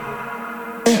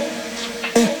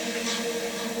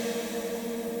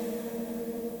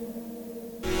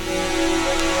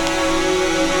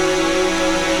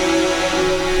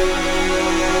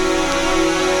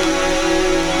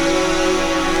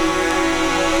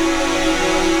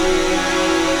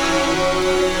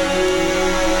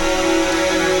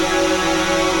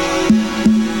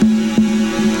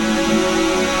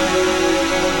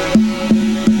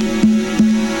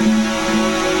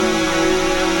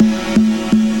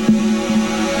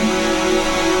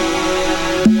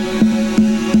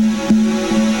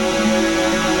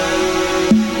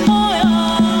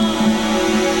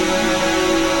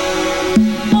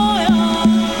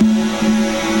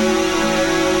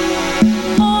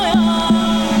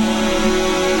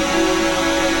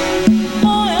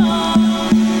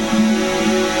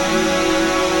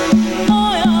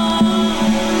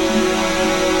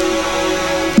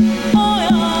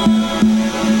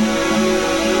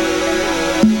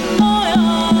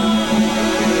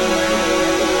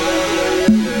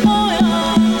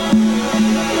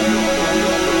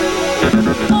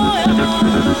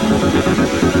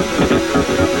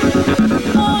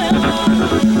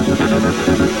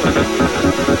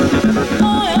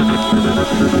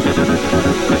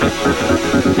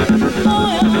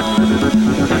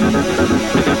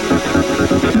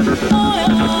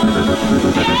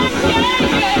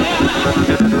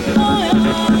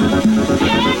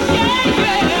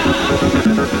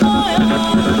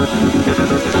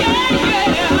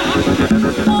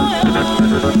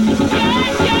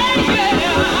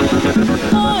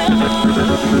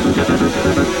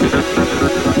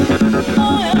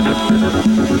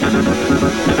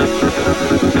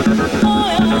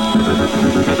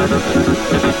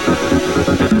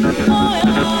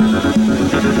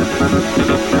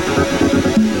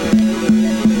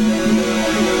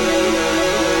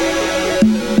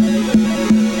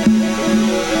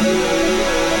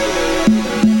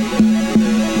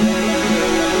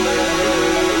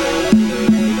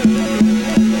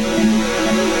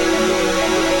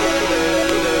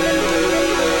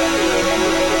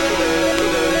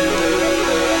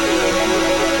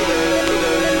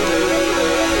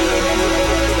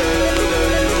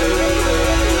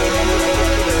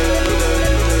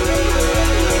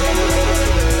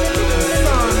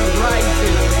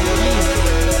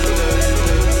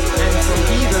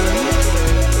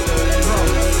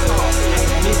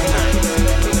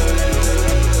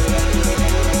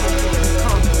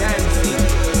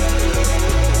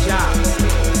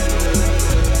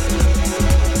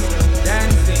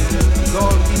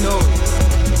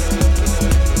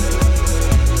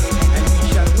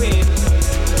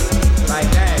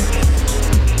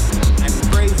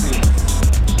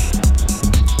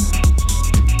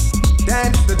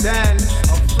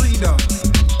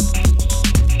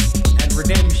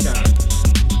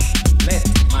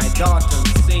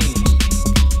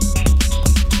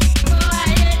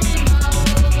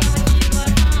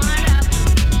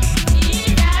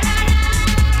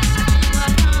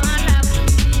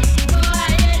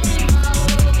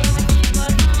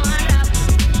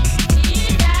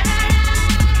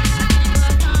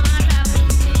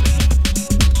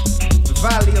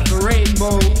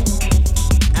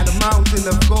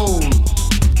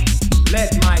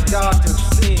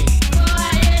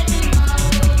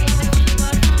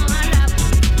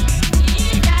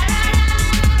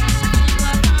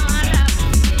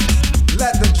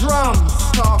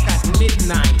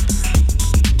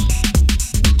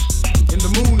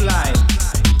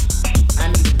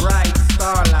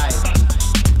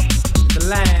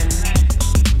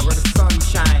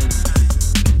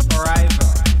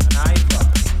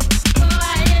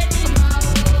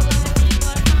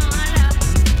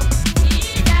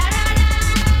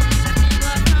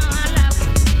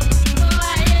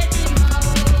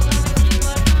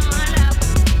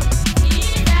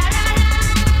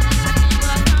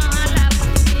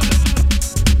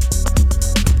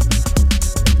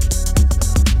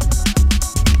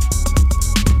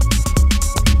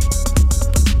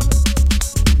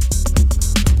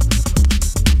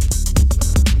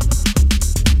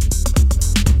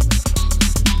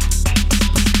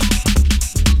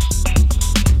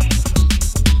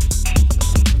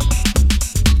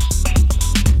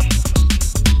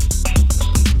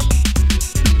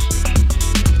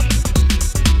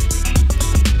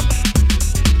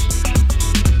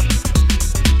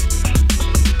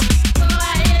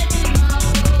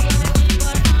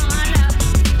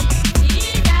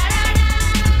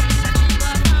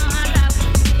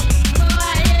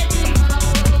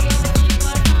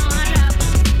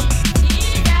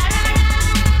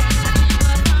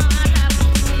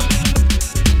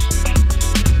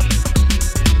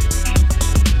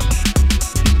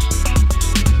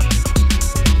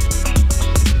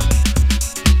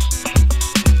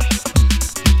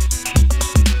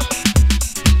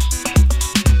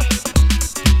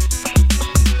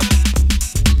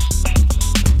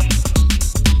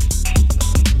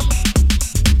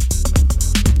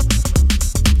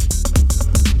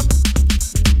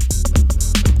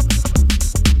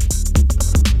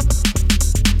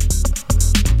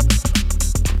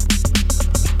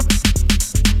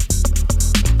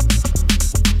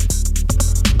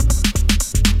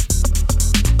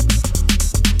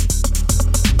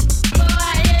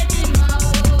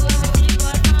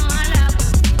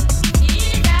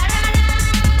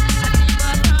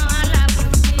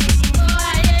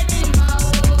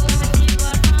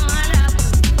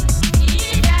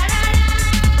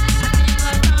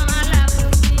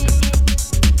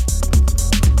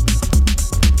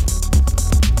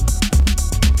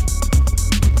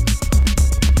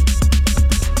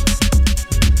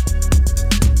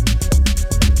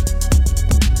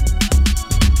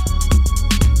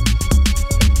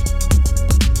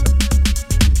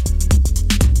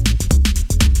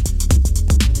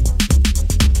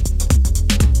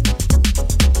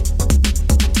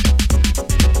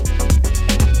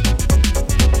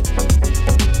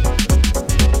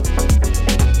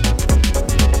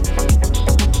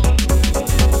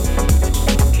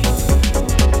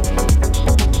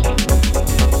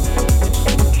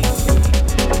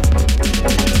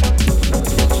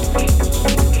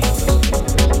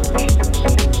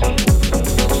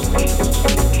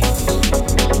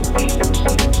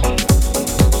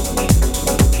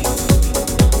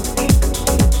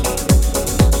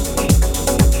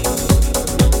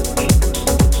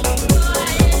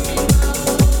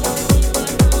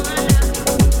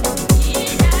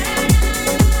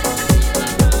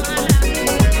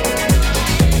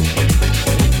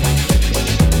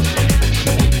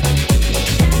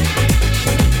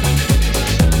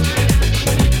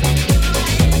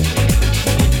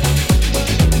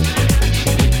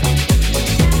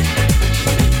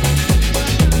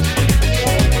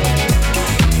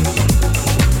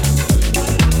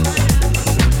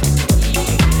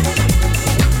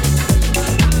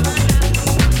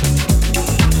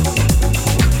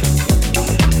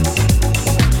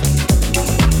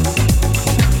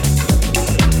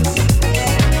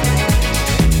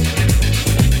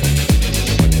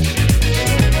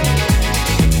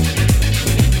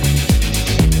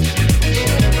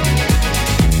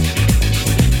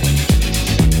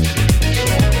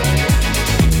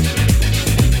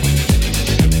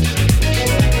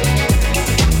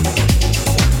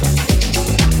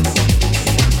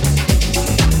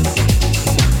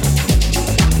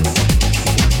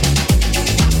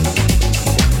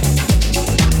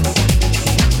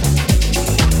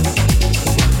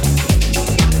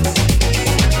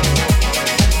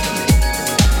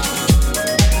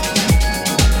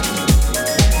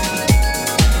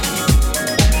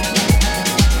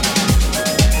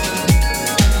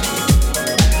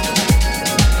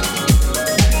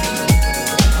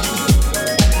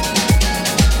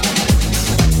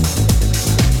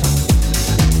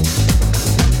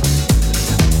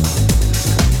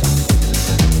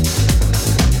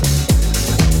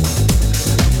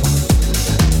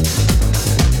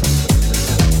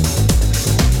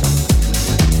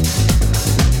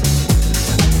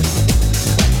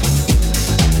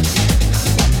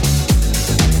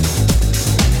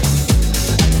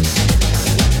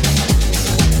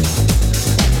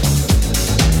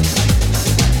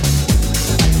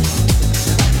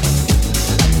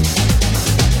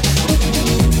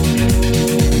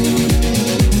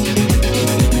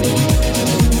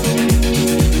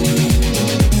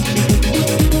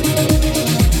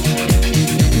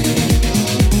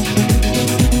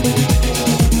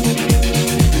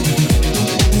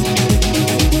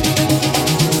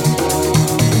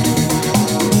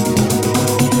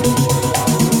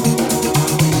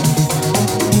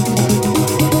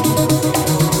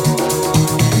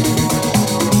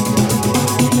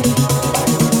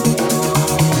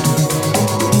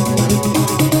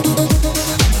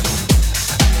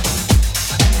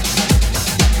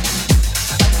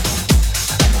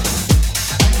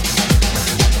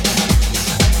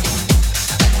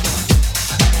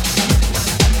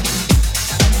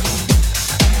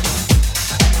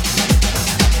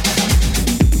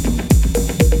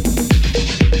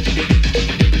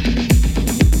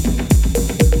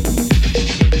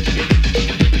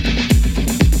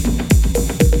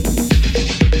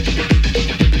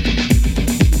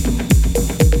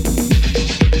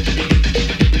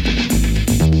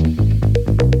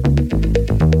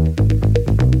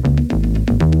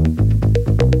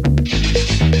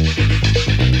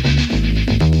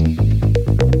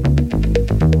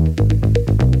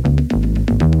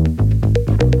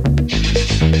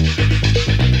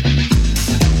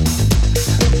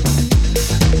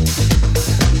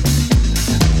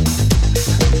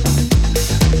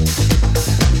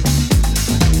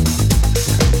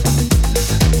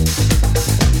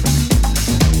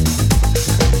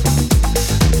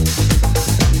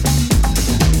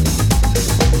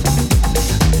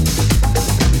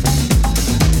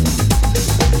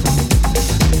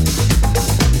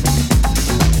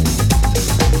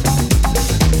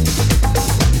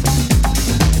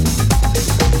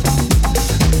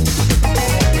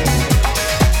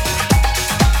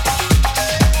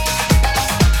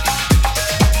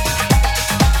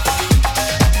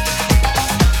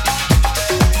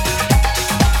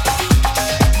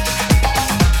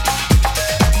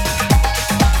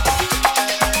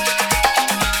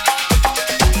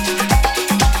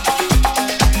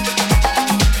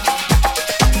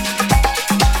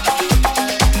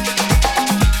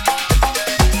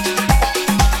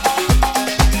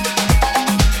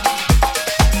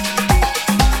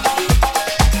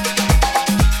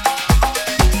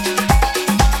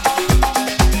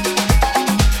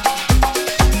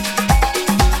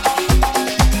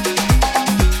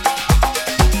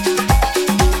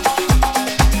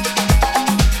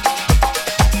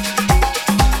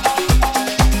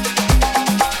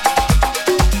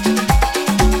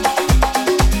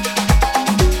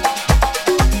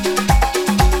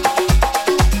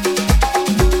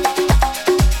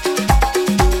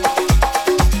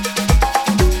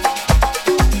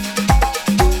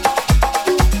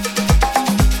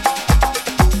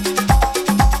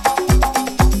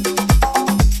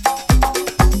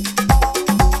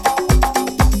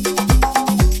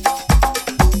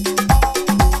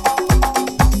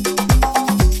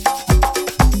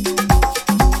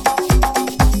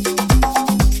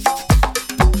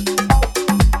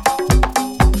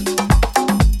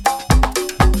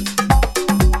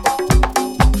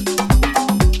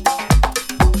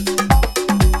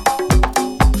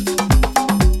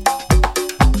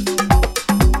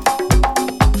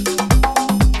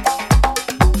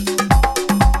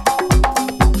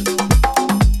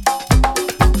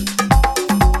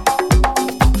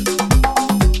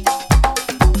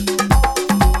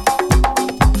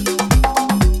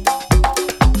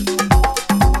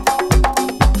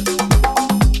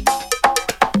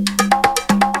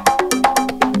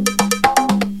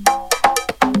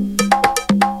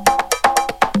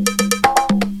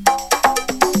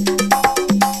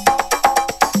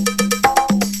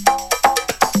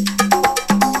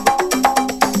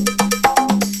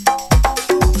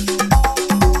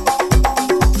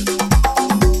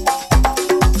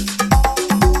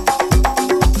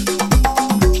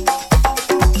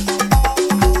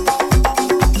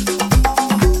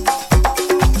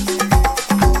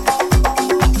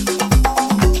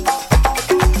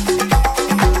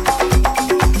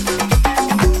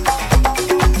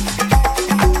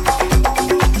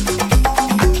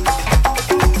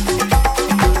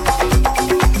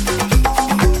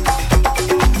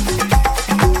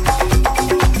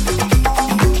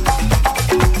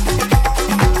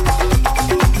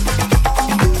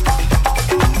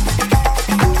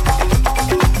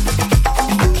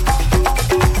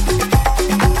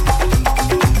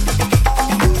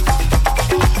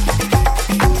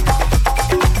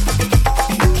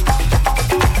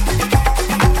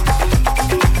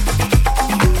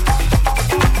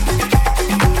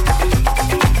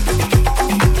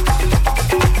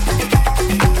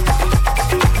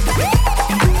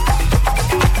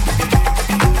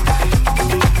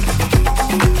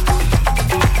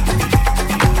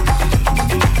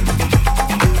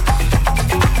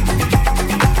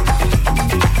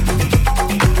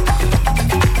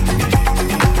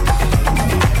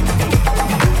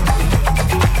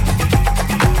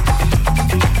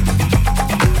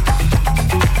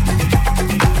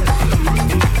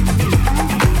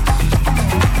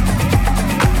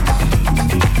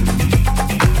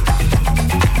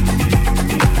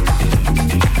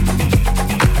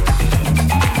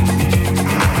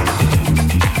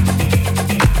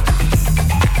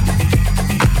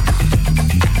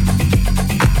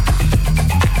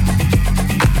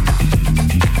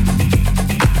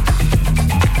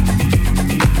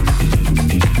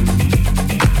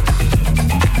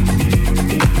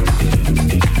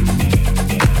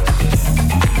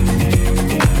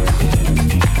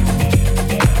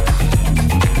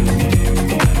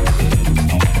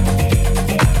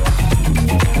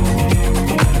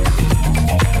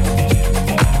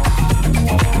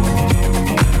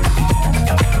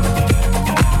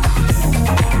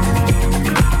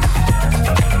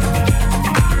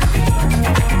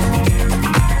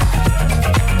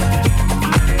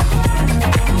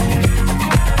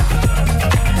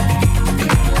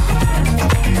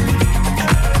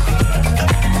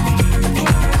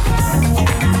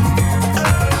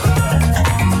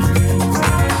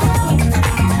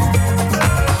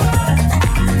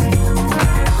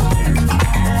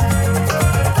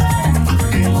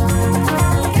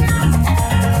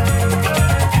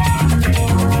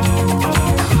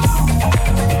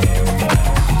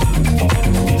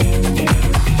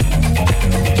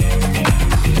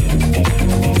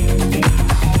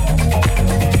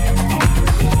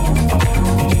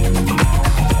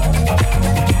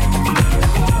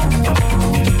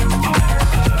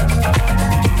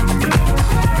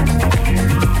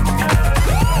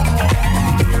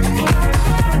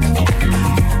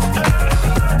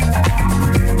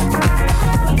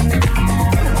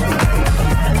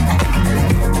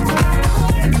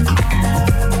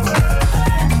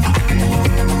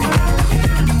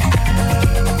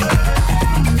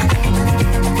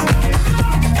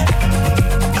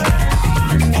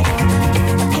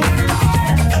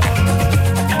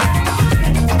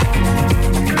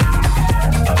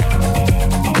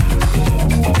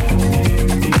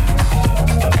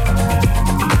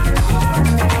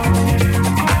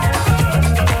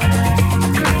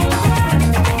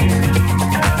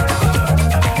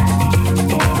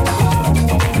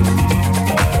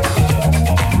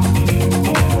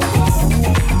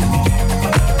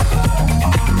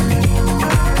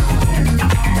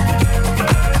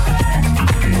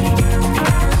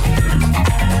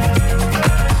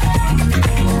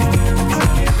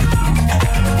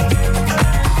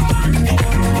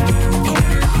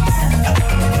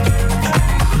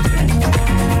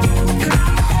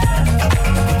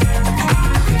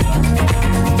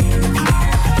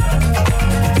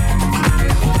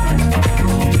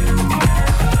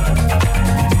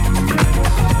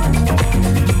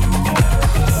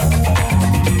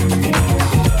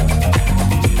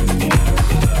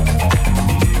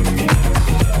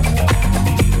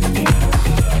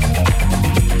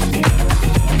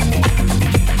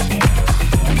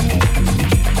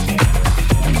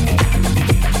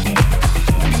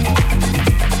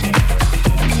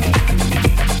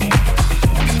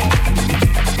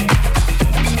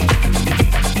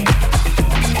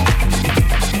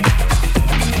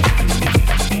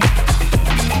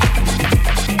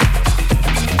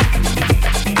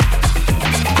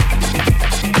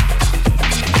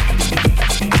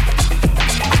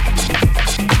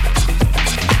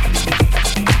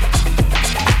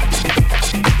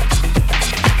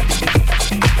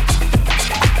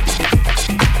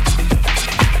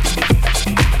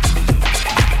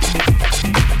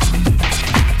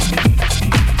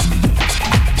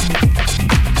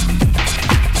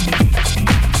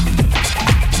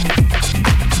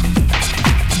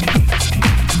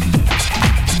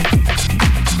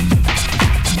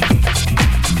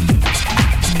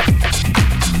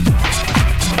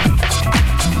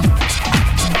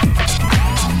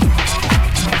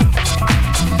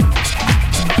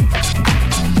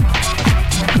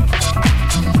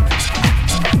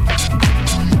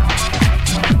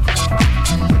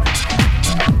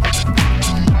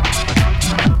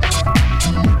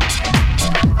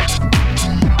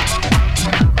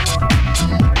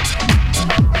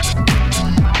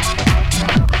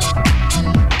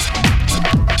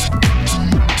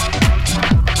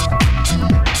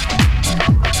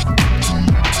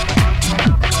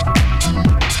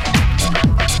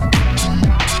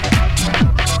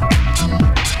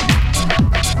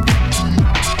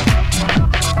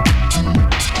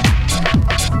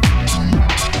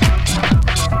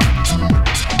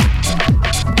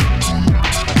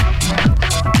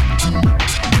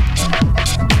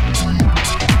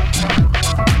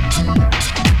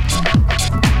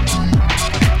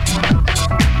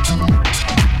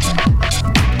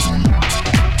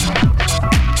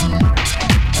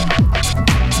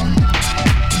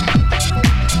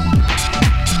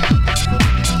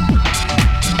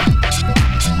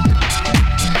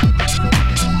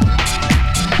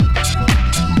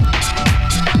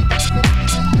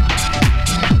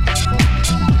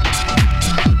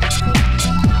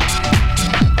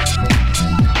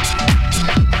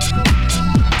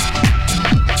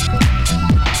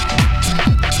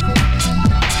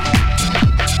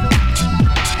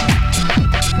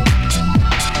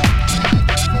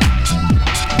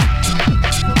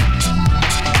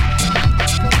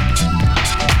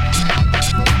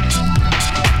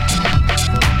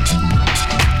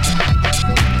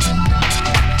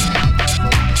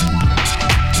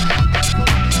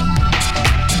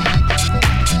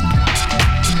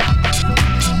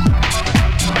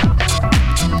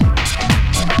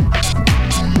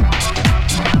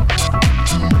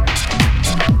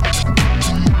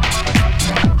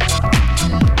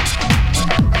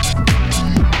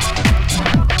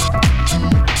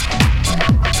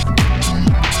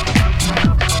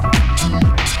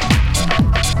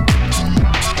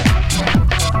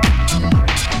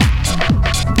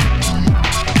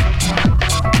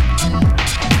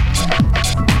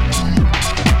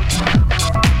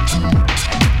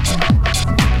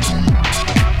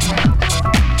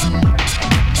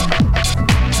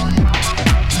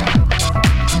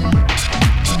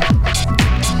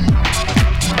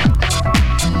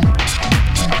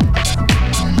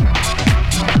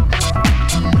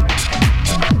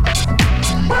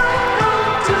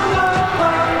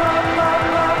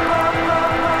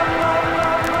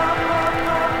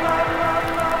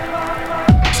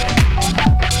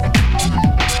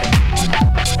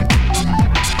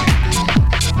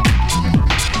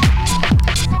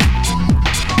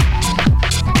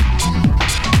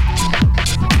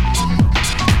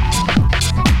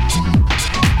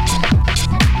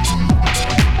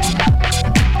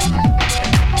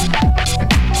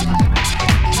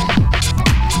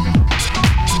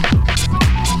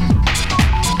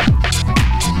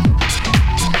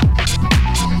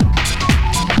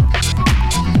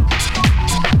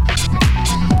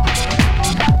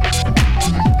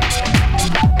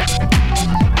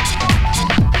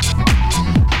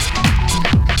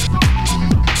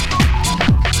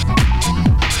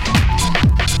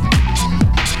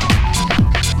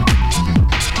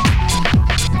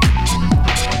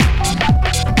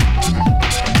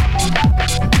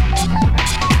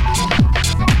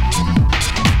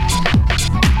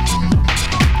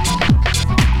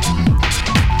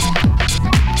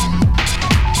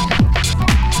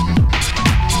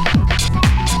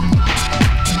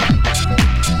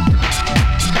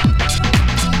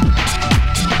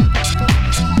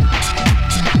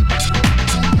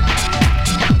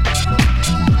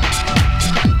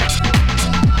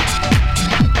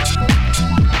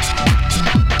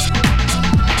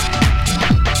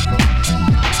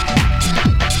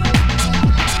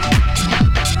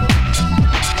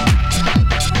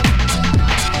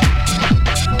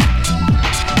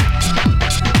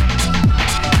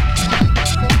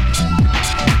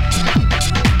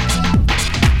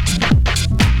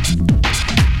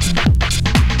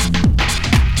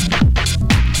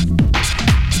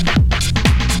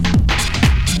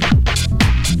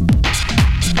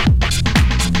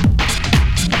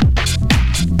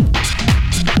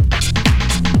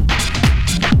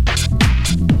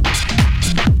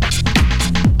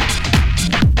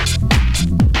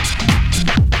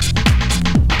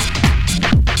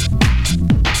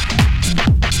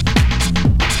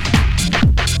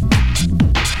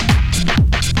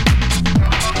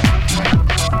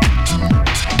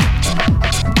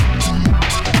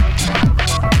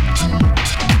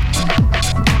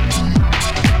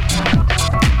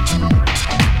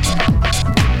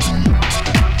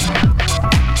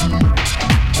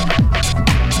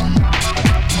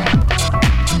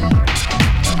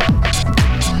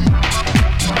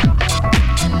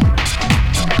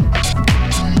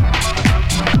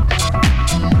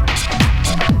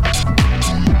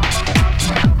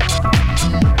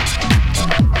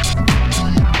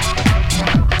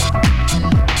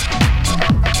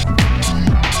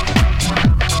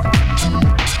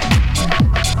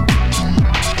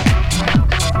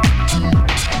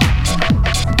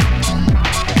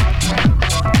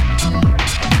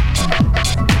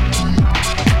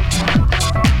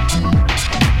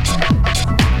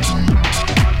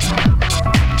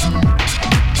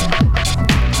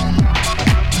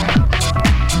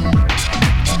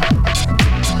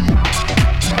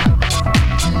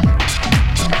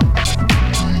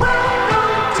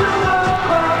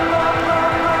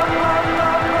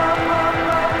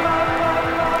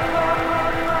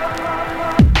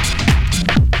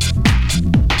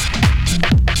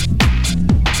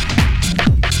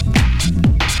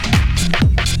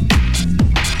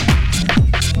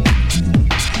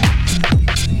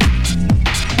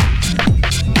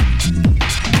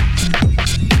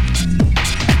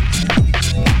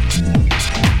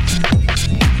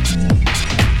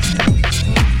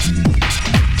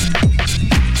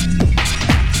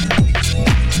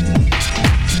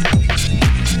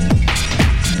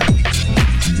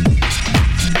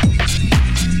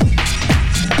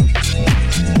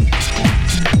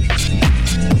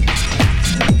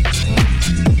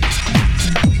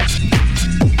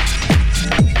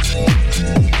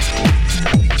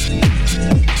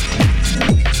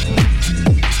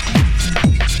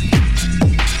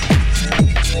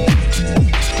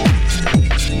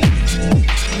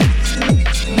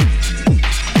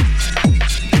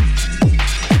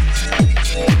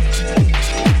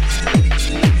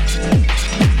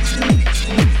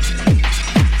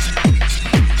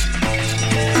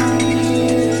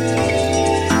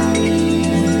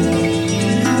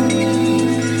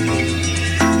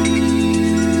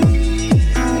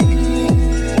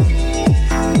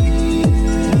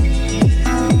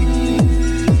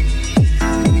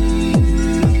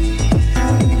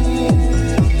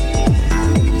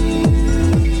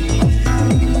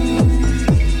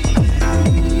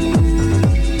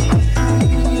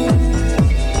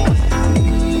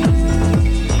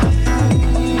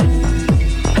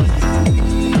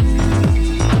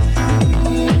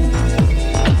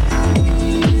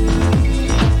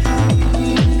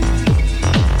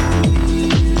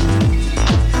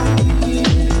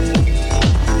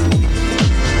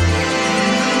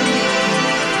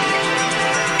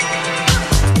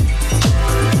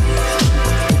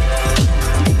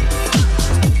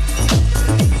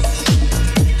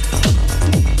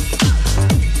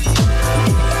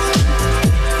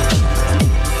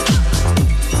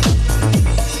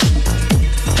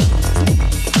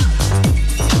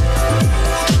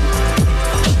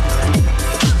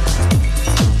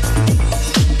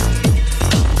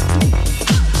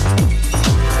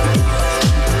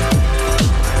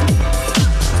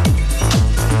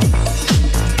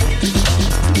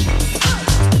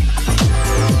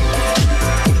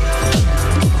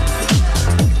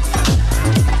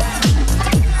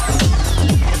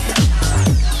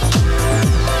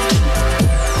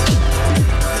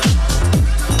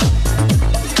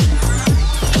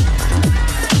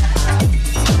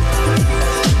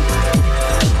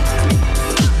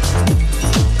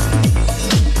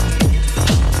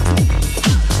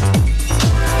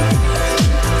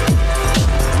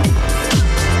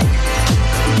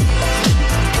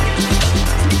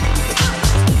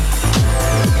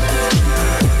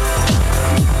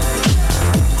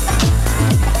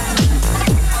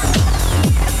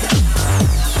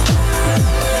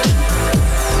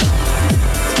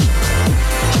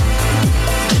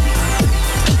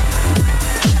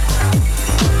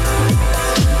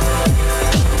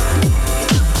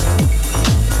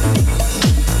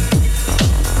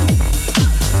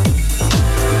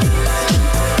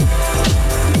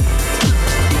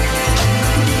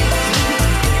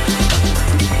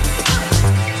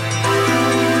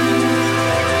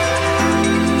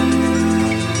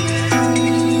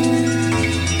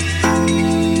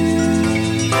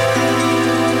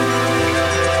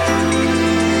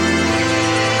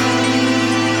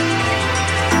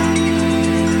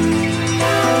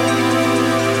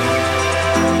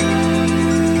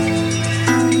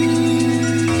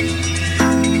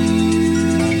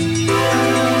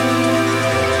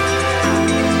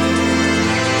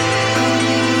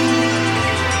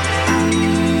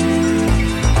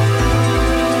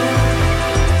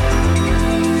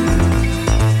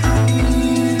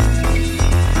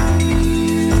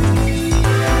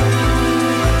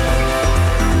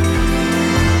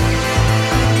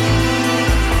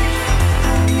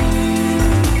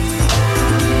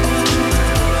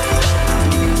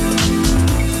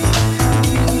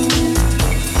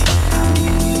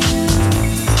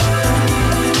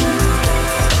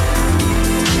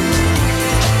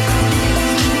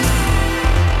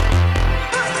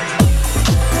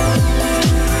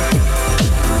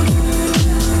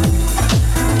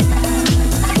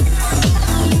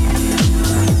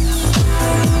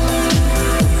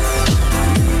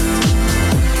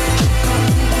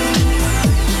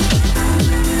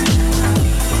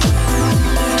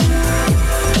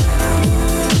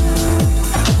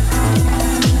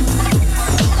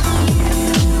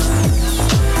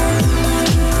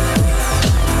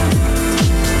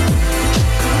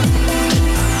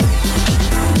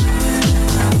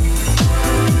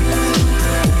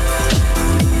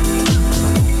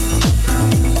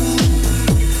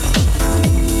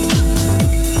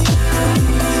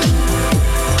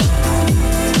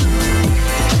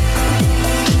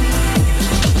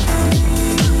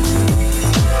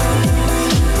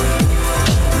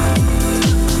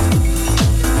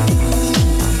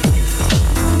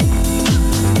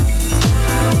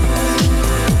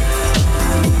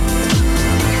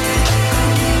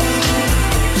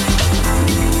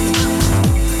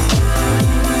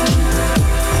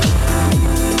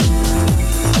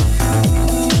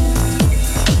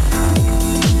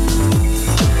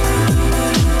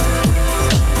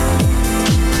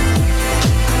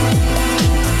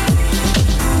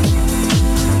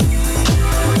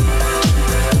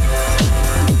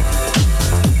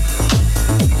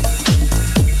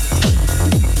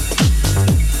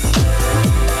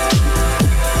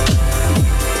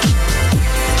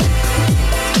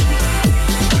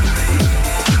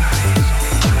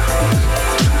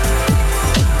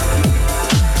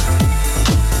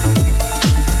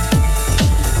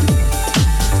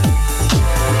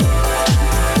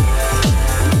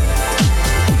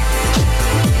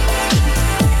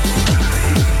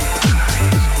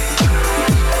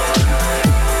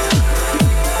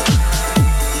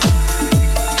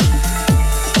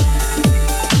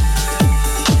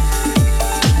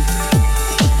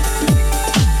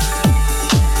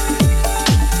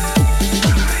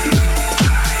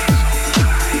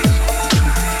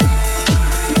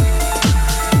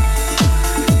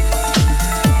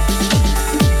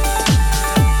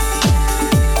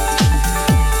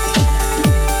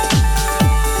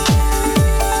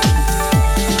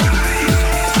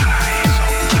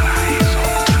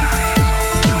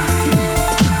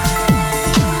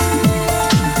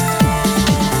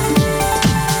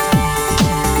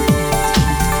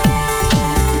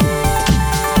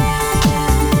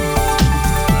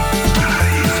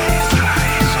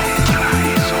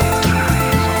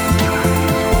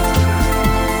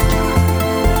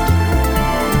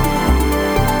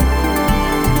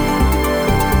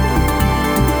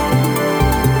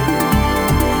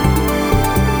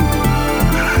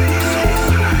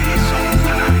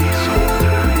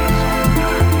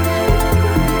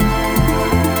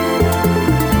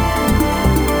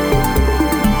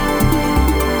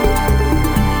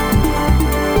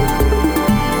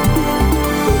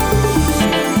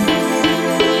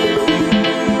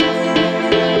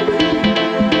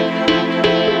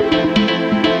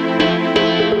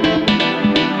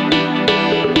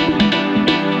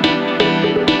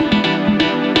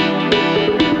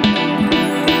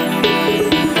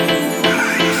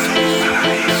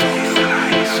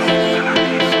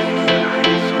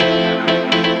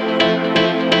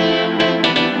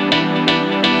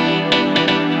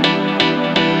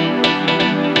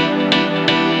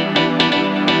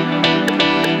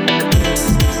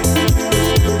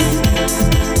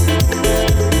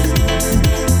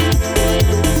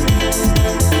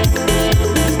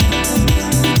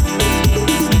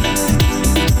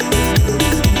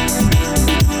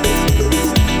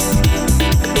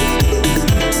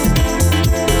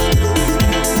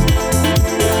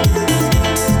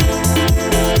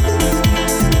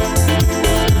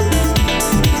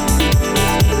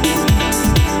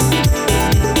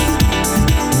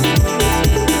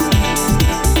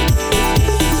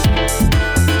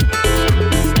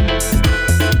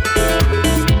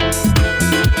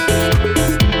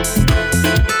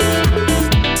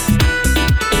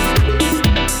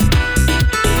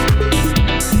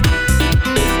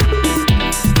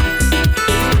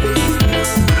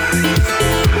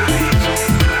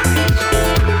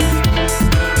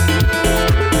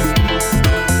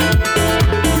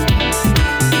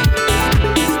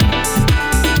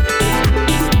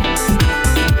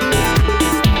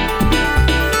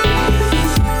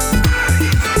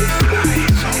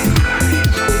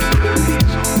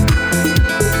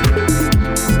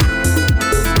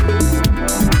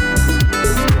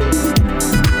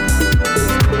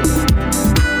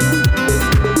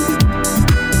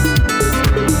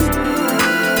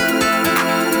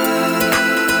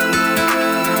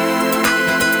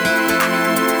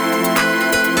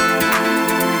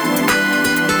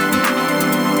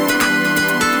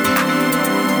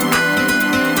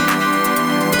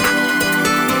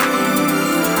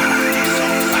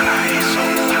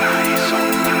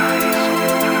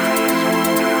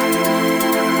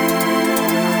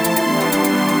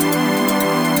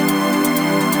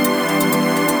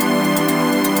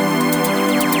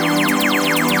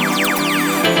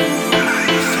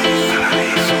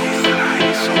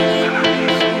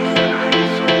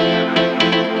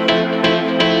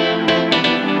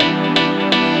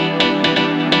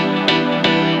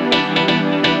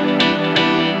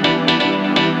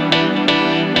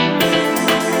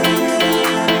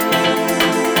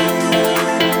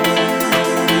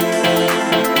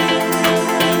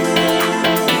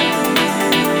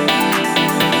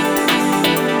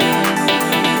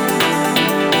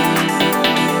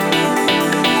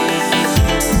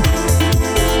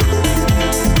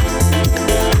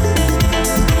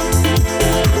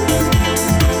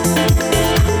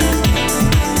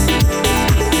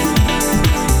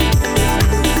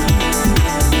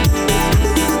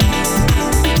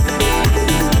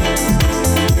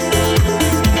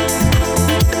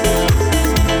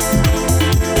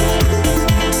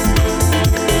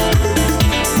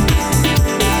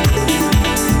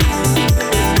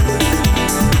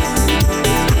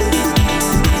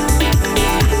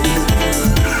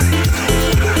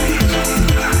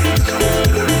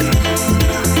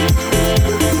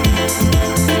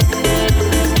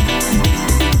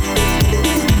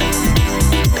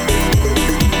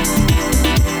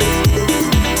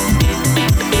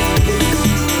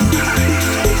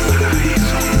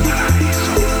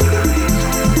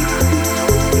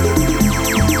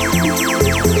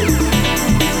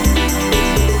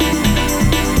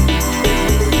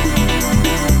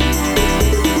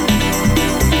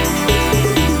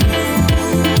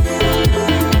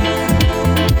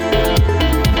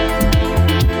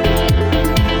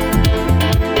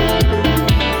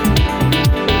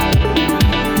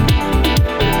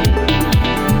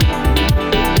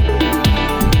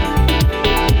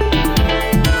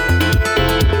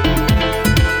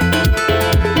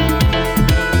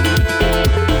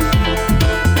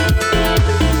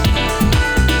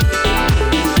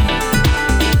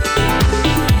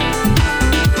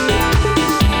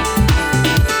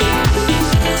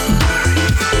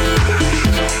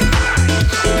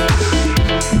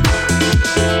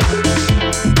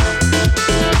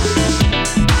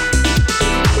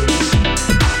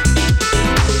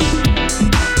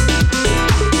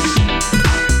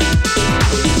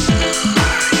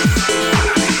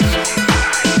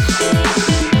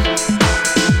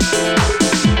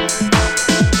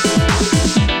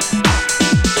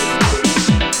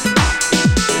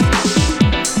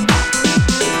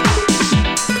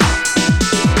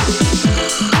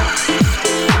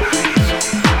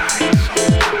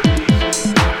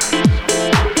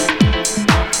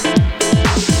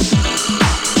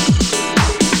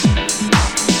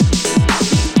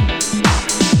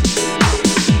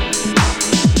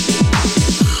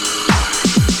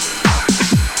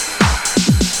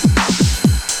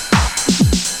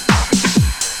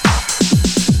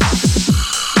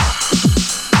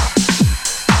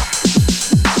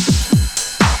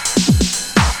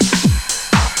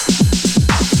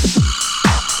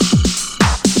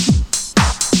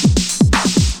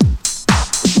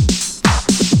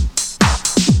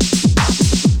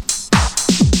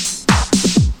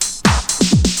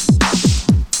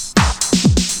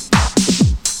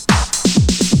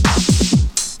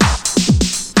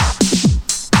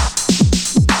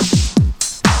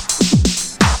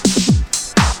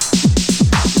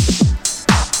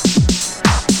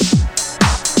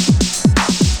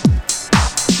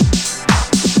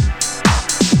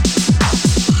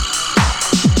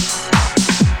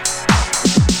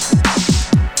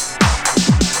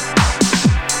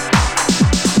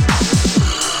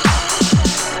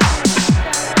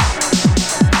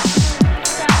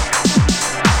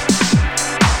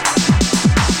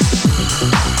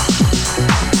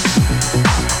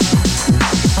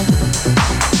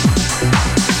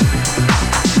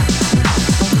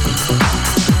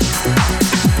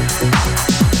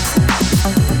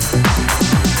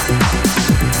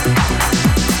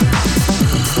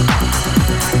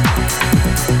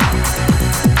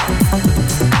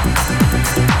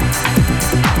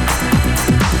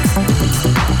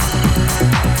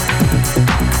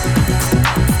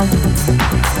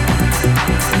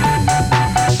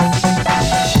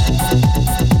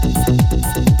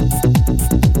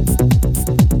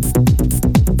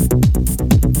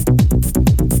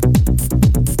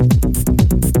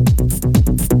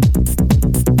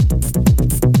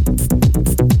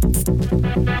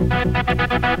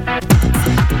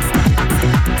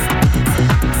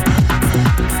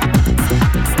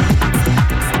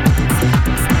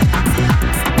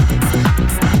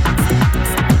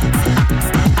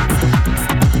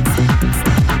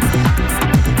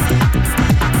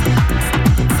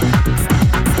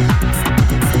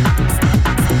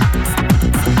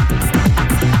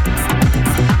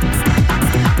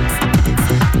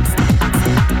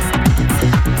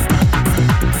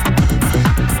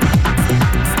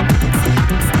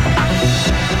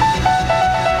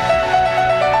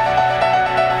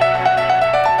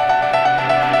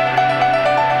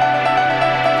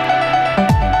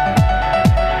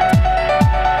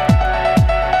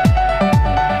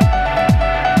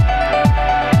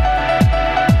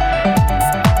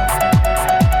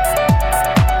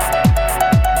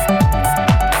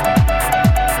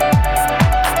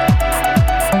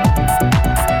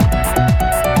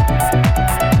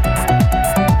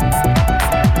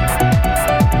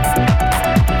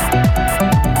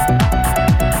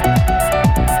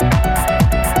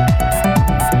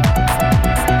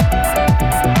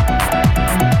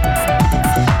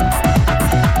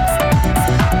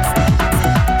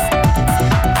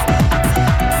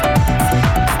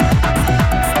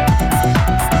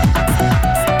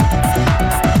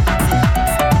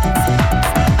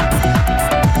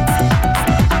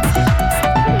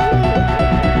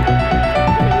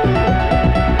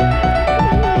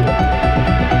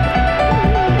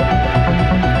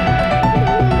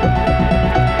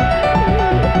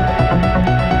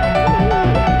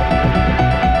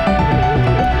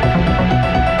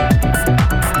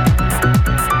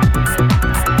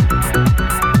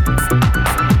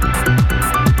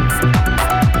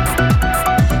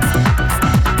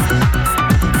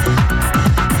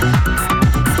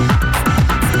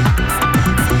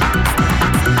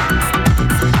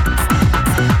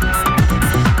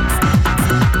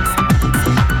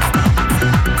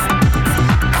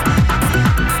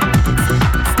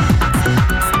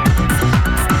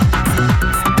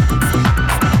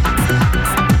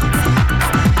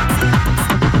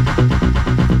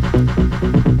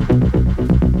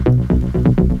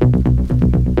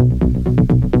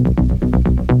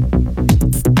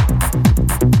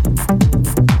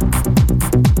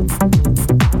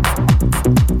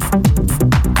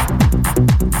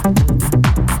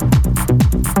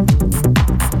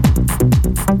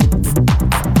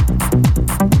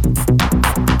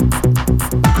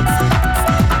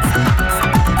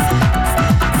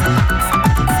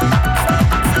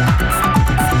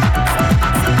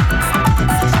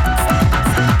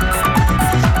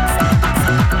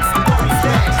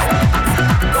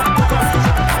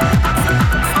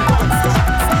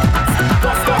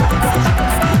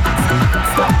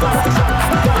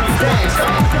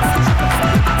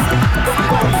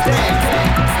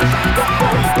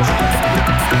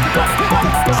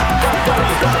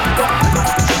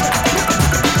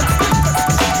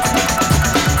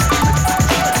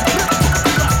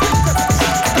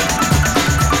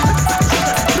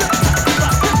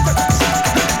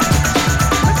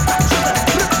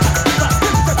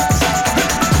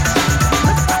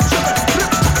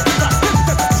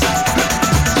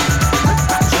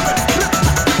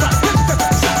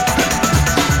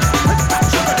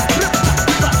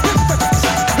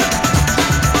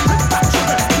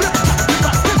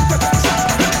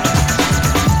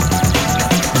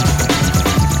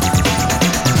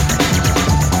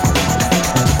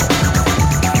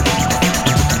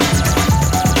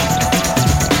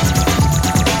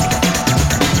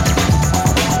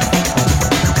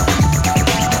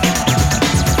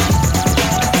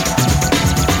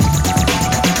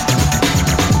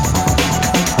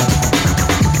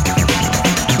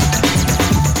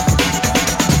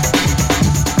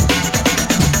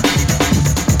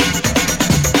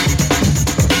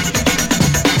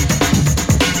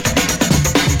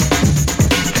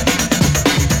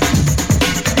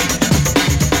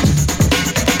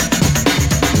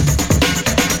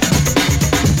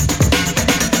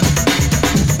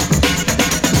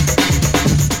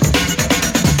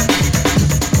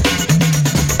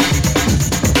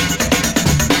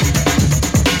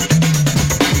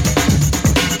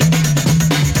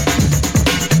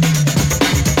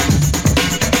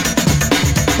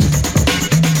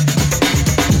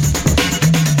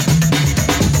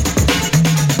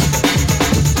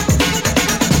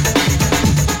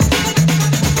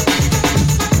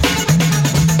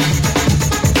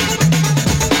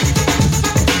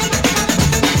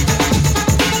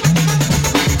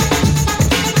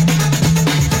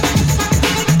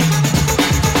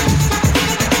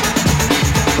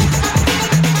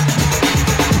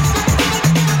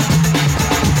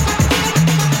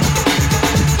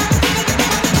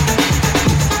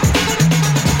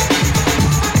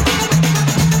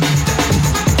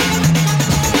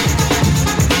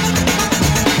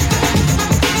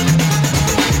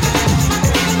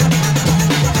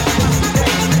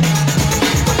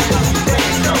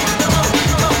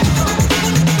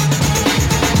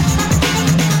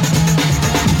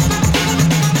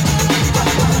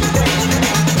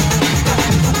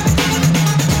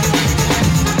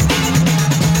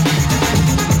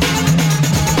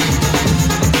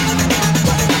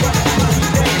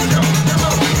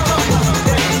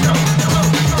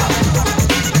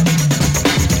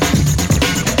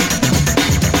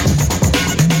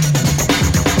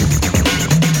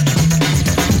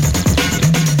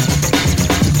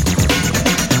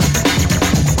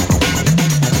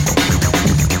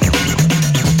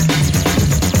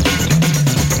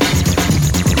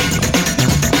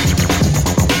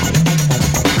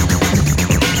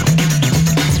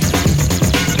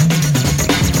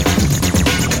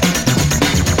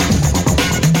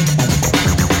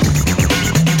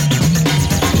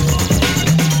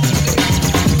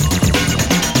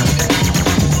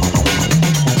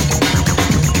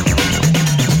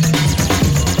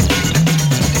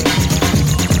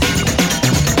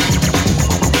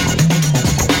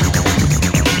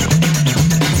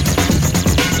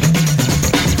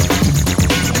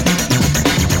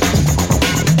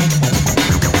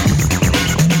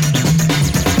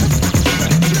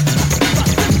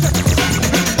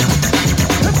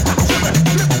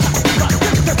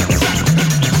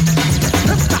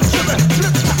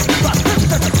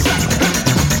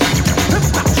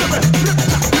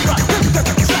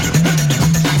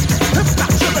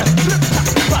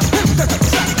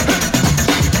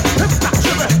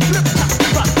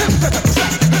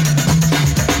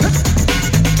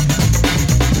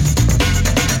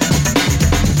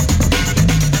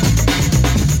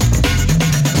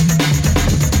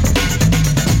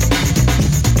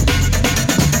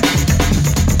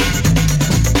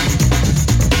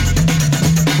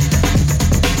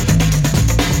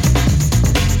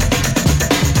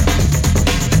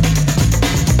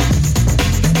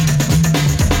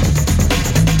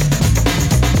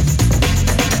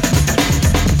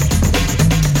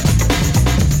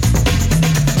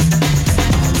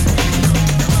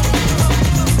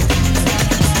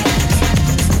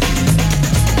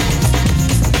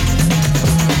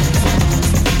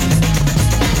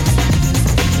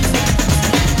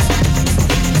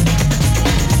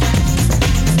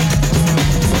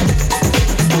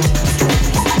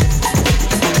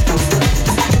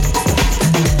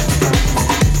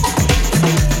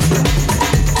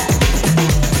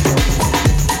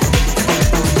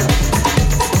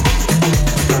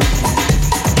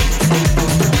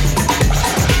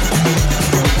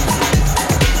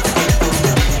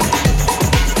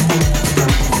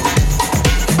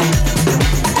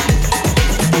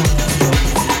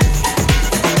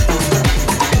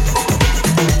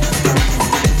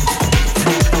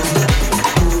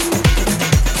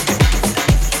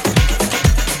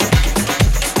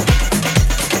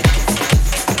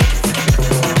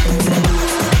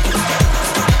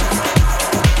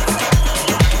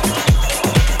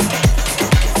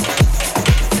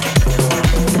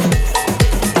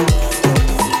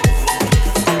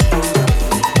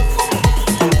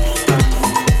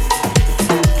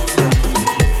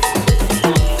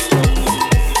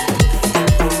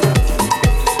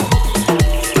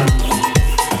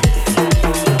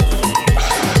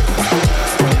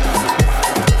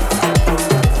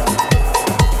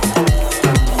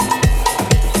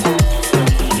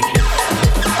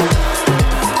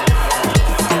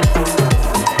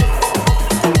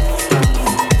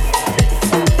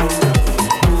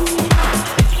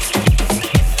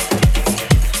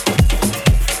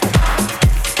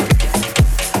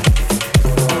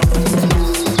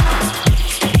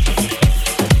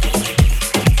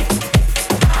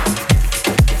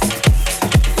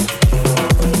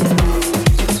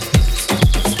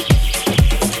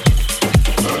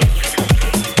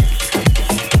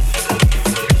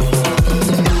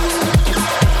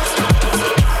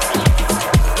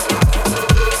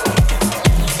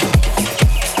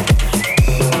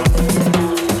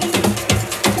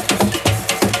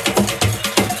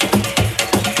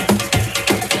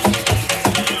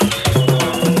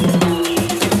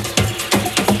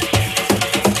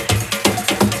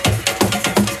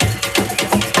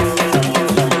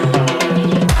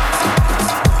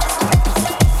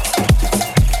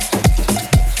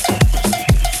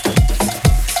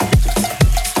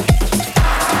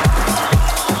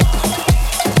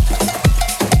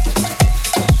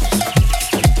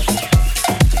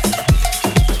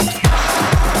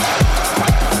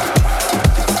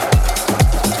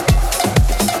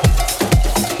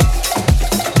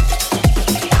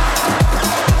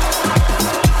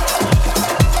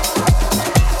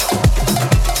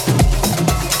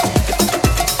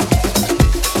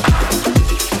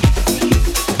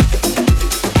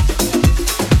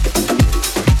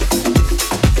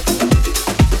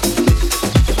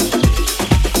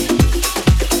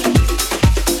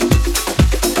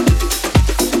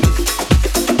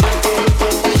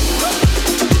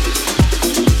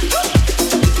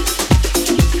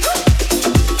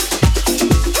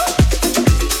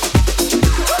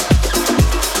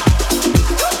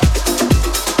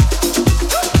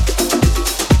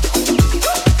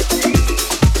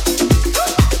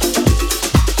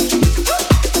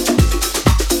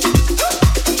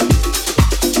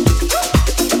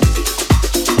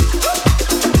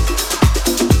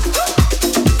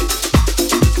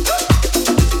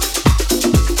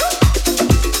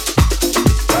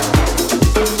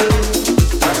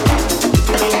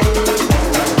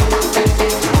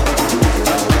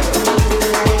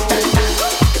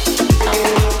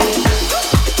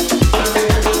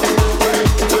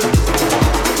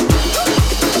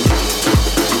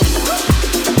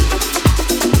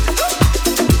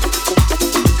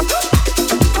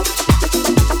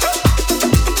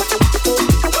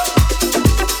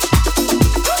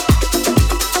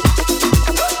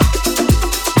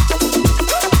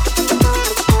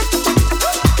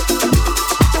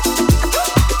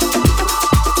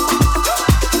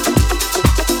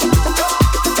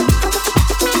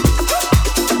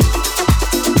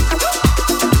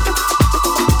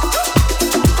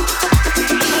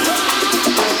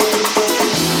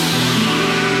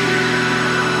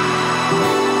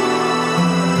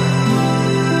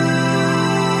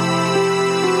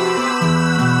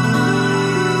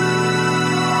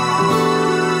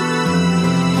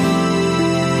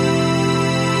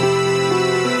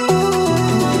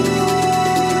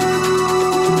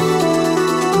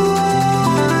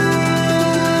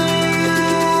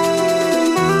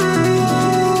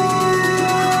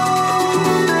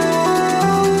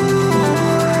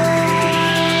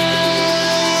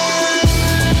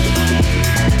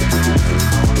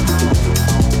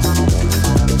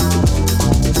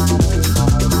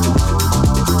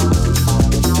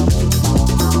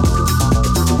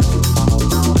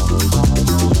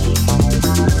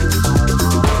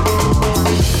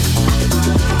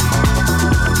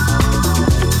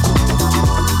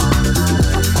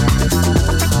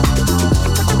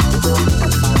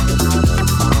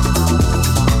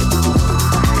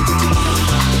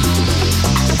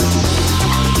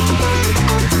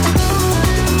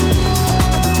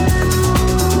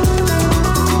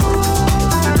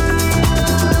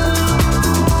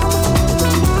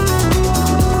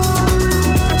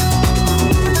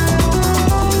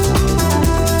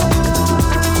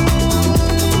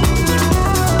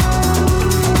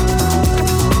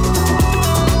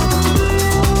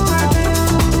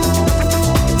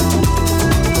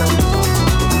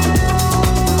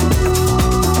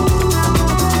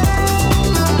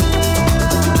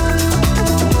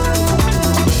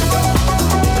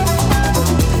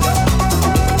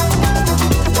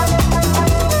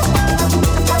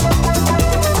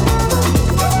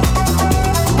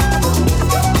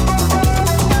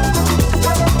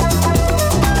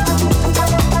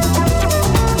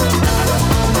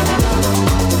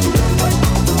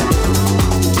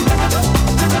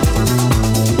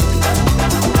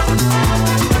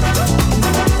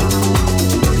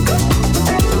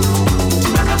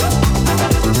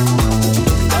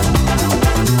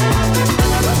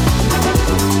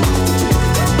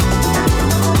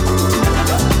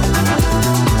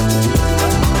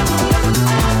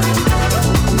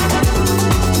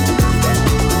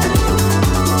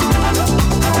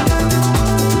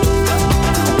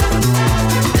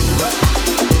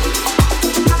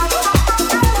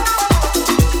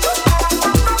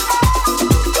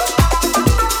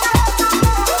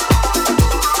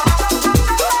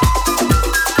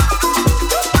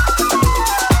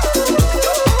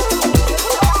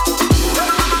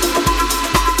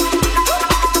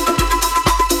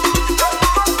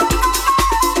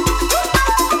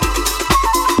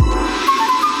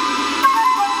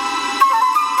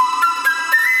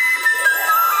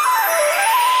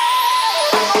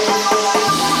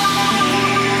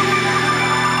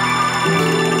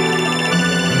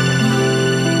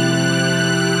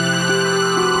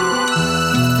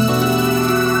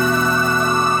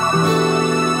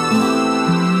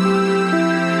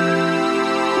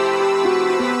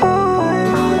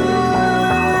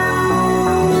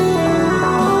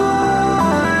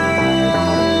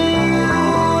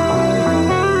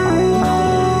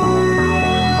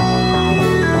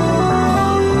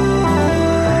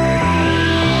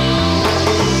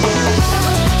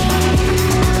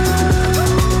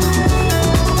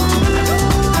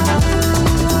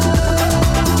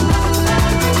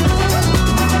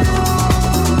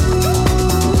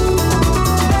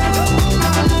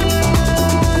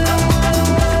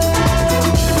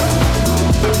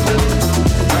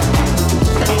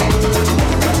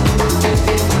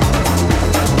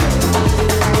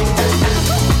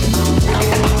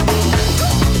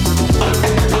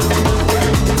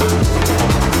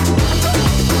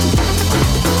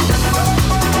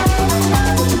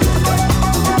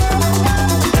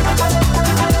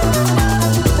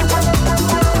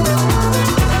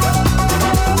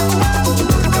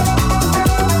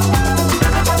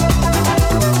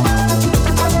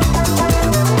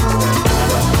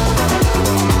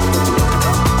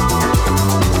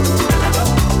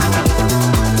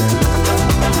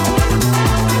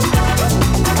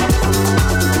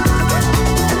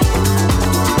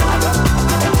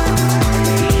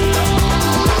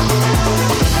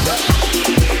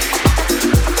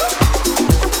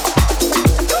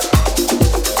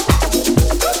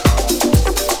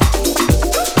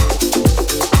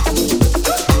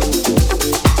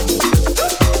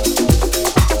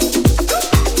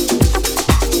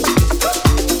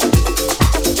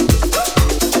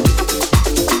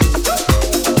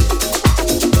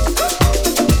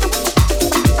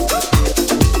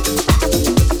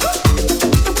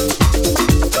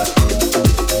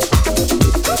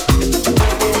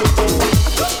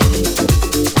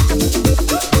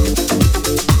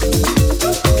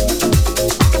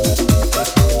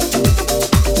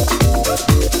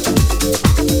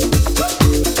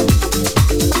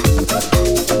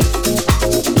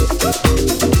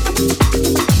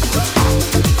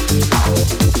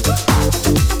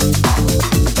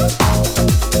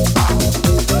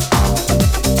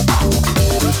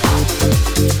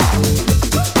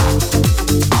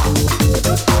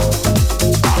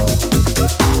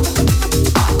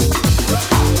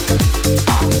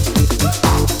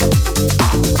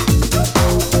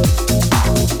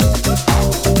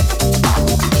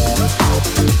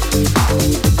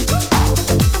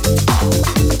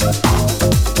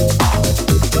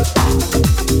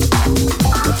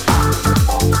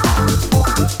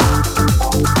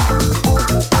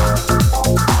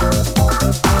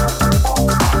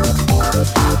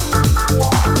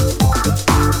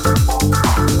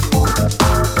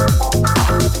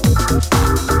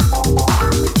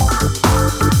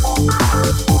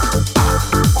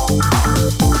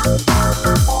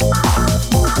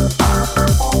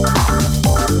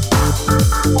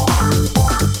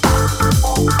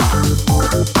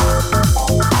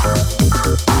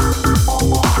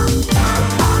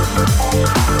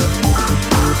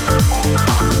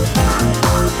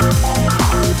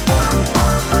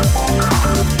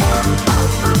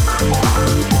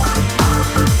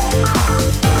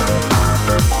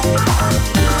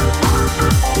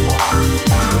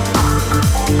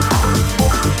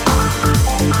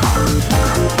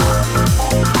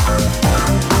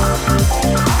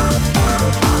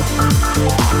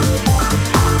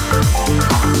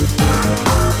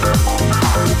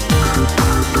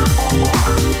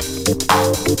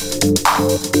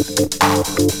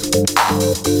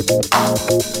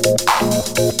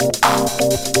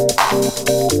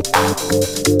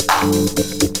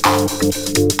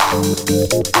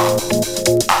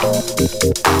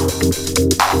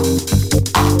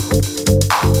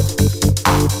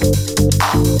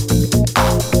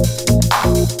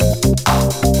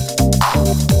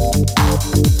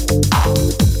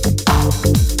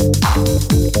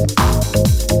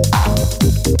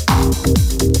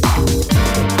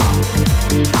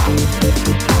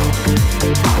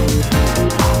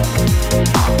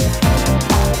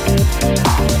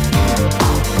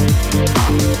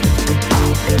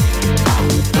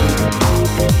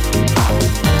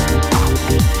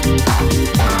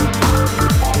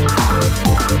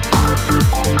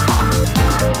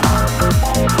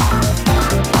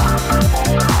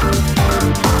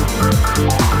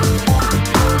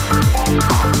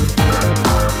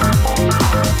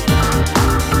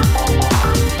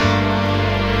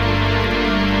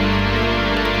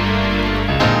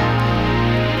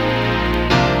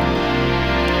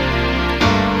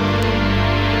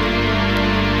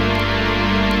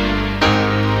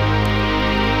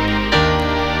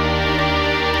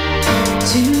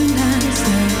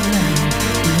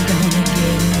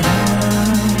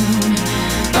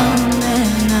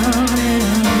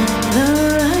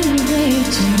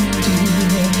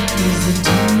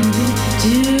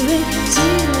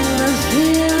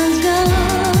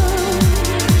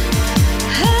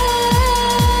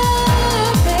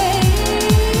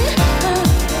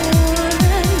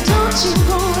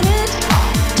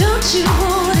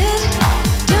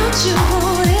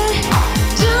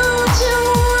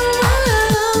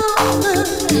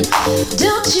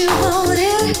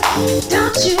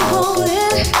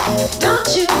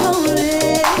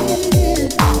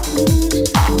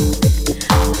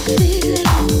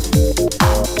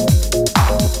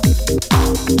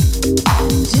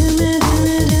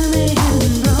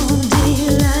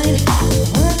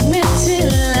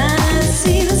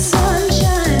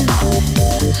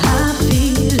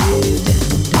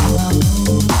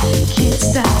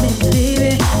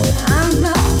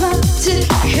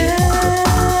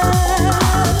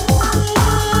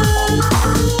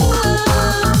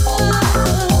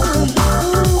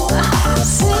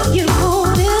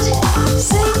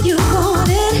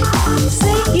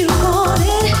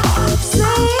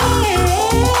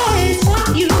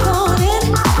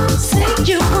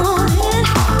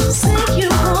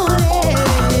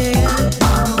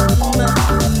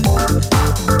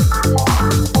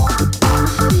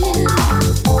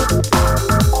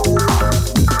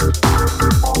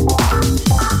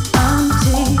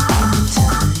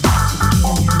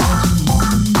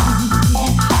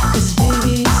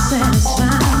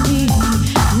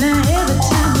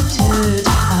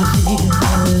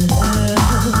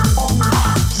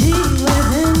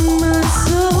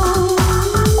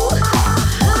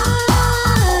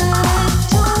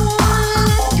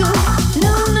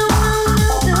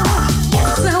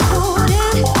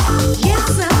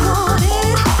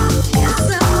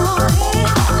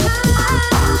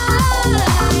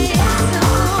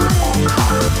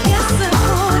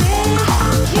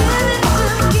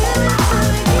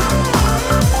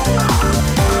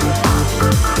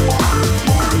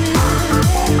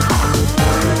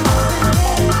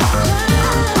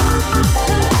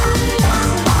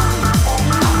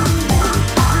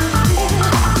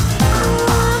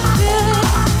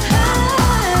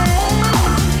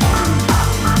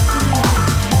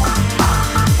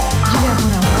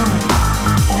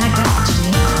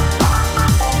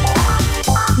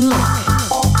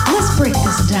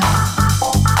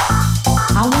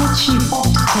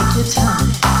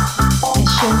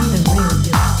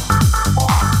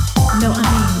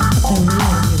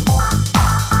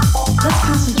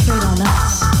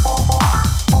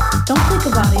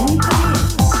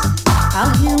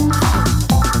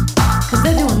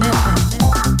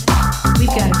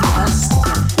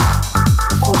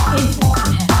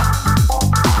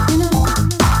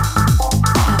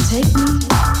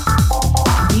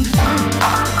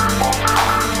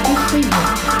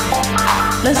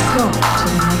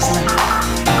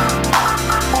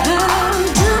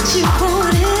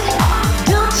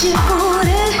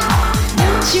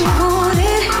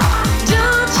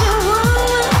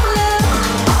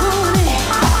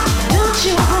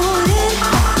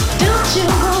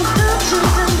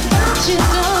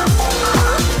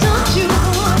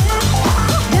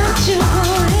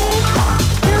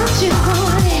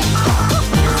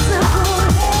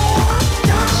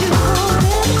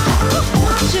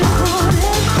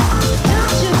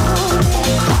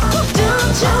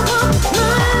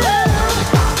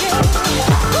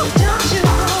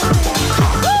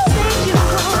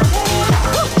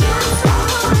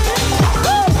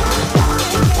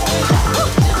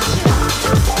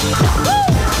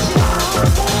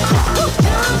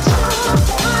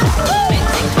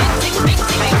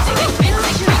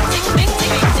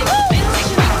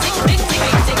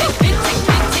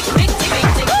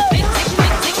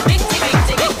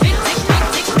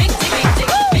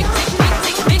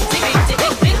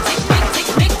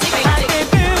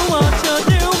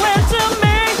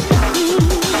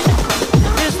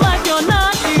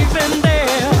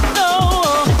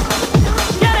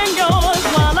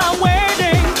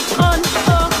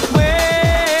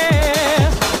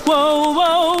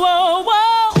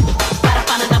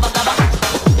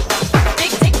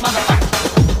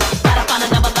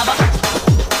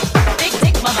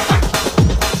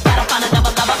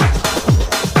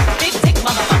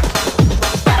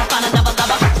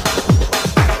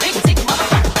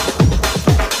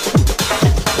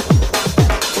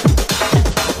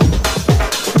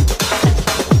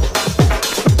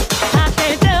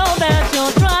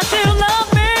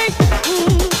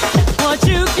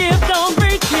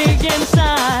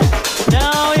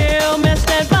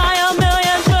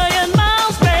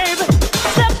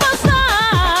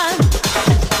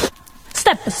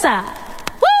 side.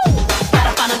 Woo!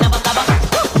 Gotta find another lover.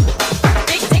 Woo!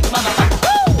 Big dick motherfucker.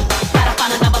 Woo! Gotta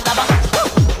find another lover. Woo!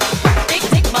 Big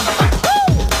dick motherfucker. Woo!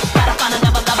 Gotta find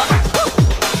another lover. Woo!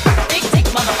 Big dick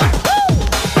motherfucker. Woo!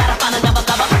 Gotta find another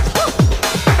lover. Woo!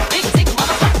 Big dick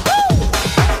motherfucker. Woo!